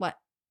dealing with what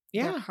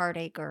their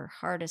heartache or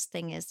hardest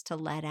thing is to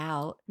let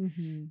out.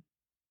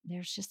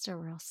 There's just a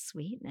real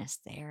sweetness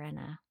there and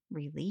a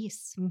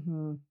release.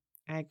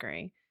 I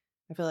agree.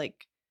 I feel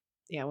like,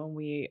 when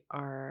we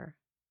are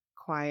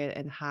quiet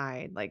and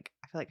hide, like,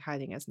 I feel like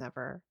hiding is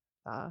never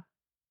the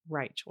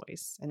right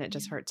choice. And it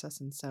just hurts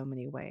us in so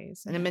many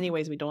ways. And in many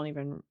ways, we don't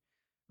even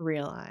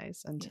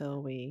realize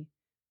until we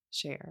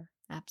share.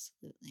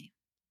 Absolutely.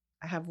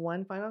 I have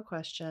one final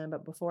question,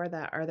 but before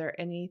that, are there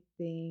any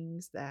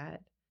things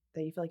that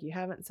you feel like you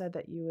haven't said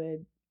that you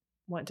would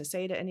want to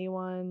say to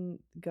anyone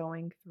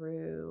going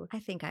through? I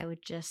think I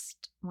would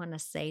just want to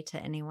say to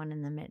anyone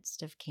in the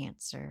midst of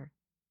cancer,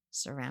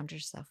 surround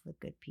yourself with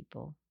good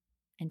people.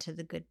 And to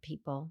the good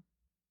people,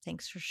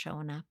 thanks for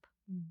showing up.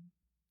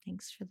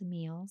 Thanks for the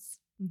meals.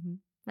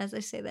 As I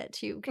say that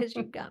to you, because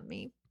you got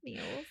me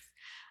meals.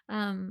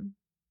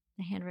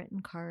 The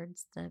handwritten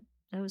cards,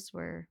 those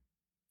were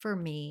for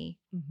me.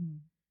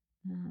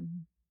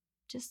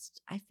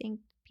 Just, I think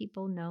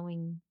people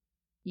knowing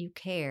you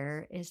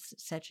care is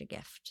such a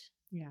gift.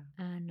 Yeah.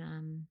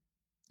 And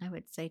I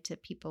would say to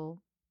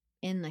people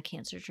in the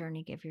cancer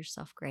journey, give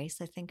yourself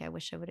grace. I think I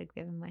wish I would have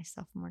given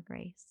myself more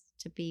grace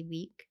to be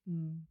weak.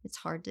 It's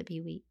hard to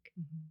be weak,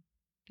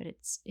 but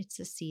it's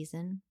a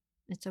season.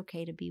 It's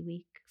okay to be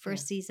weak for a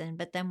season,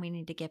 but then we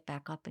need to get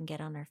back up and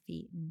get on our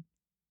feet and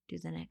do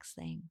the next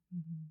thing.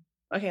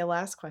 Okay,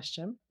 last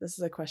question. This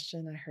is a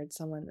question I heard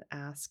someone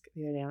ask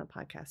the other day on a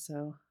podcast,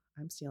 so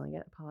I'm stealing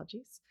it.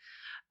 Apologies.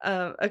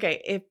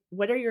 Okay,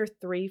 what are your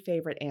 3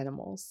 favorite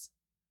animals?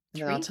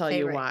 And then I'll tell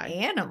you why.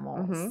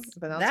 Animals.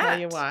 Then I'll tell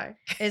you why.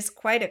 Is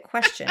quite a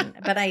question,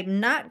 but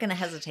I'm not going to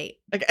hesitate.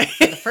 Okay.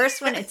 So the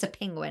first one, it's a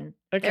penguin.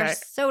 Okay. They're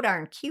so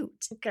darn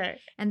cute. Okay.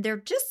 And they're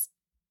just,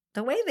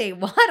 the way they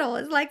waddle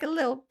is like a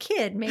little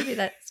kid. Maybe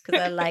that's because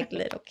I like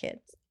little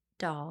kids.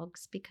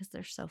 Dogs, because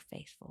they're so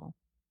faithful.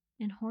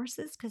 And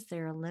horses, because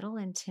they're a little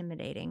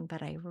intimidating,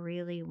 but I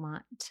really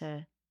want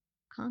to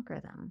conquer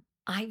them.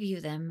 I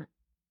view them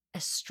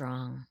as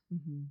strong,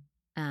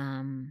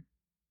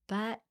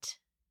 but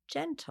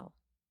gentle.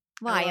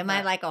 Why? Am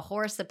I like a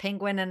horse, a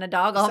penguin, and a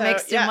dog all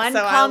mixed in one?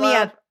 Call me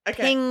a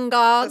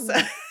ping-dog.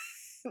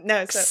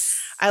 No, so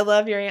I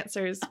love your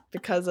answers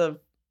because of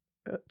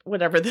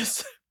whatever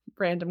this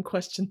random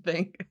question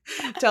thing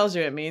tells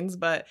you it means.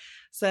 But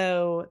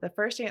so the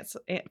first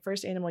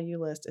animal you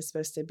list is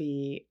supposed to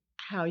be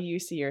how you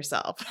see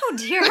yourself. Oh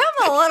dear,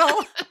 I'm a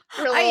little.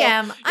 I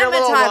am. I'm a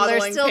toddler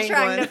still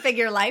trying to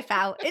figure life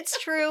out.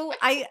 It's true.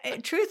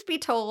 Truth be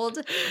told,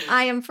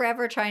 I am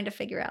forever trying to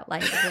figure out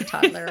life as a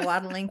toddler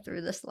waddling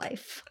through this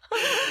life.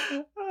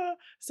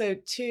 So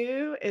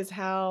 2 is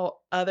how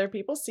other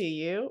people see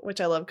you, which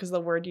I love because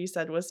the word you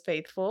said was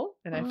faithful.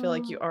 And I feel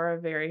like you are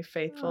a very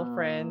faithful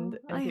friend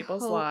in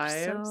people's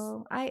lives.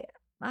 So.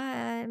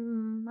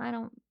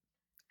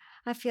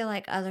 I feel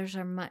like others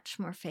are much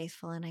more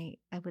faithful, and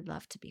I would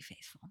love to be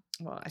faithful.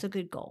 Well, it's a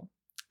good goal.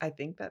 I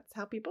think that's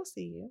how people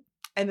see you.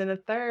 And then the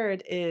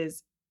third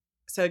is,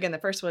 so again, the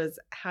first was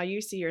how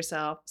you see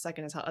yourself.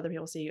 Second is how other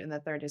people see you. And the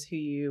third is who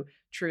you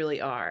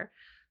truly are.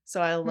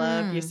 So I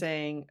love you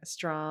saying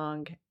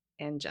strong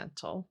and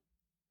gentle.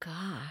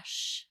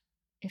 Gosh,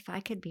 if I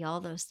could be all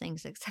those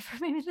things except for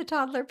maybe the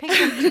toddler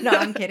penguin. No,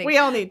 I'm kidding. We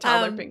all need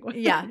toddler penguins.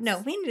 Yeah, no,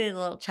 we need a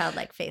little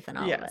childlike faith in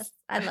all of us.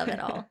 I love it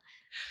all.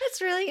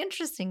 That's really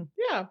interesting.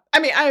 Yeah.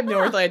 I mean, I have no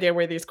earthly idea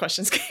where these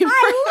questions came from.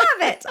 I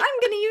love it. I'm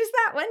going to use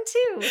that one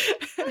too.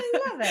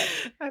 I love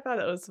it. I thought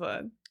it was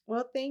fun.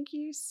 Well, thank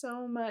you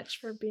so much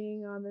for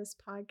being on this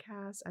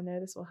podcast. I know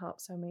this will help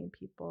so many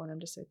people, and I'm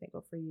just so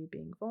thankful for you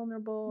being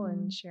vulnerable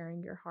and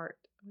sharing your heart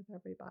with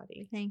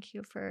everybody. Thank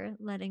you for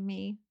letting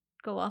me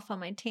go off on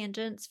my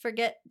tangents,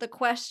 forget the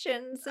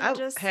questions, and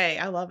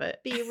I love it.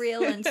 Be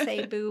real and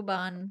say boob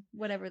on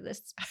whatever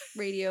this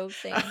radio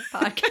thing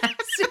podcast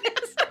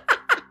is.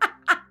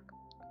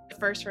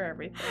 First for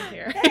everything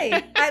here.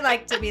 Hey, I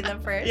like to be the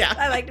first. Yeah.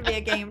 I like to be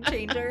a game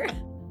changer.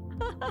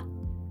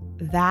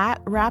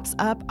 That wraps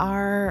up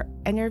our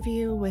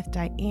interview with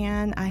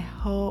Diane. I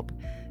hope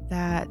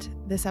that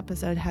this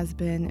episode has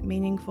been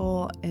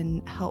meaningful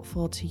and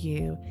helpful to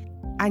you.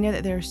 I know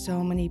that there are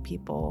so many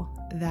people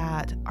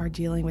that are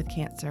dealing with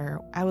cancer.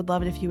 I would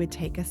love it if you would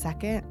take a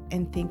second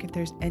and think if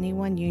there's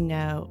anyone you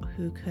know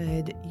who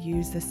could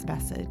use this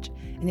message,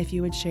 and if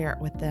you would share it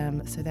with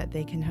them so that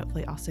they can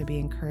hopefully also be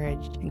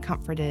encouraged and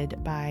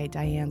comforted by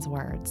Diane's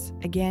words.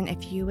 Again,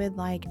 if you would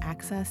like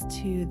access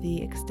to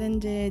the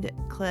extended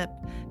clip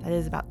that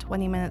is about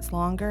 20 minutes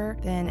longer,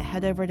 then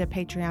head over to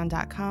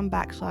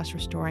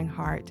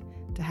patreon.com/restoringheart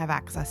to have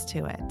access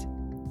to it.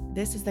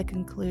 This is the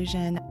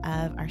conclusion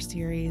of our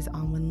series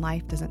on when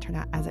life doesn't turn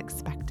out as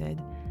expected.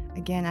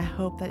 Again, I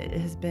hope that it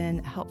has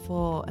been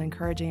helpful,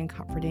 encouraging, and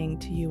comforting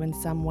to you in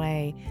some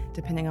way,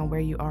 depending on where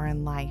you are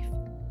in life.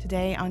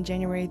 Today, on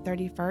January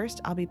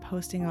 31st, I'll be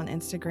posting on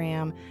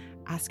Instagram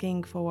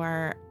asking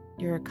for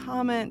your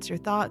comments, your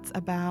thoughts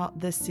about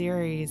this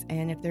series,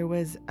 and if there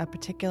was a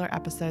particular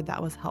episode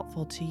that was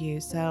helpful to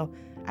you. So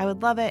I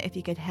would love it if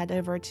you could head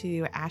over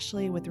to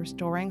Ashley with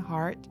Restoring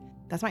Heart.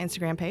 That's my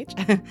Instagram page,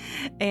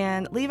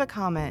 and leave a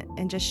comment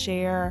and just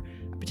share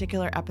a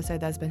particular episode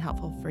that's been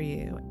helpful for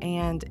you.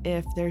 And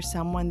if there's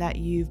someone that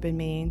you've been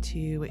meaning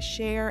to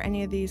share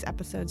any of these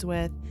episodes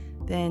with,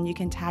 then you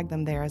can tag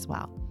them there as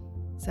well.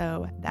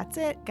 So that's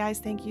it, guys.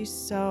 Thank you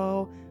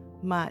so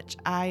much.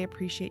 I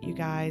appreciate you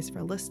guys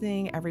for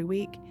listening every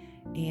week,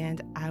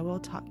 and I will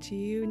talk to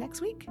you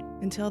next week.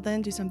 Until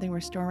then, do something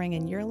restoring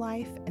in your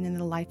life and in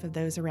the life of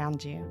those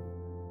around you.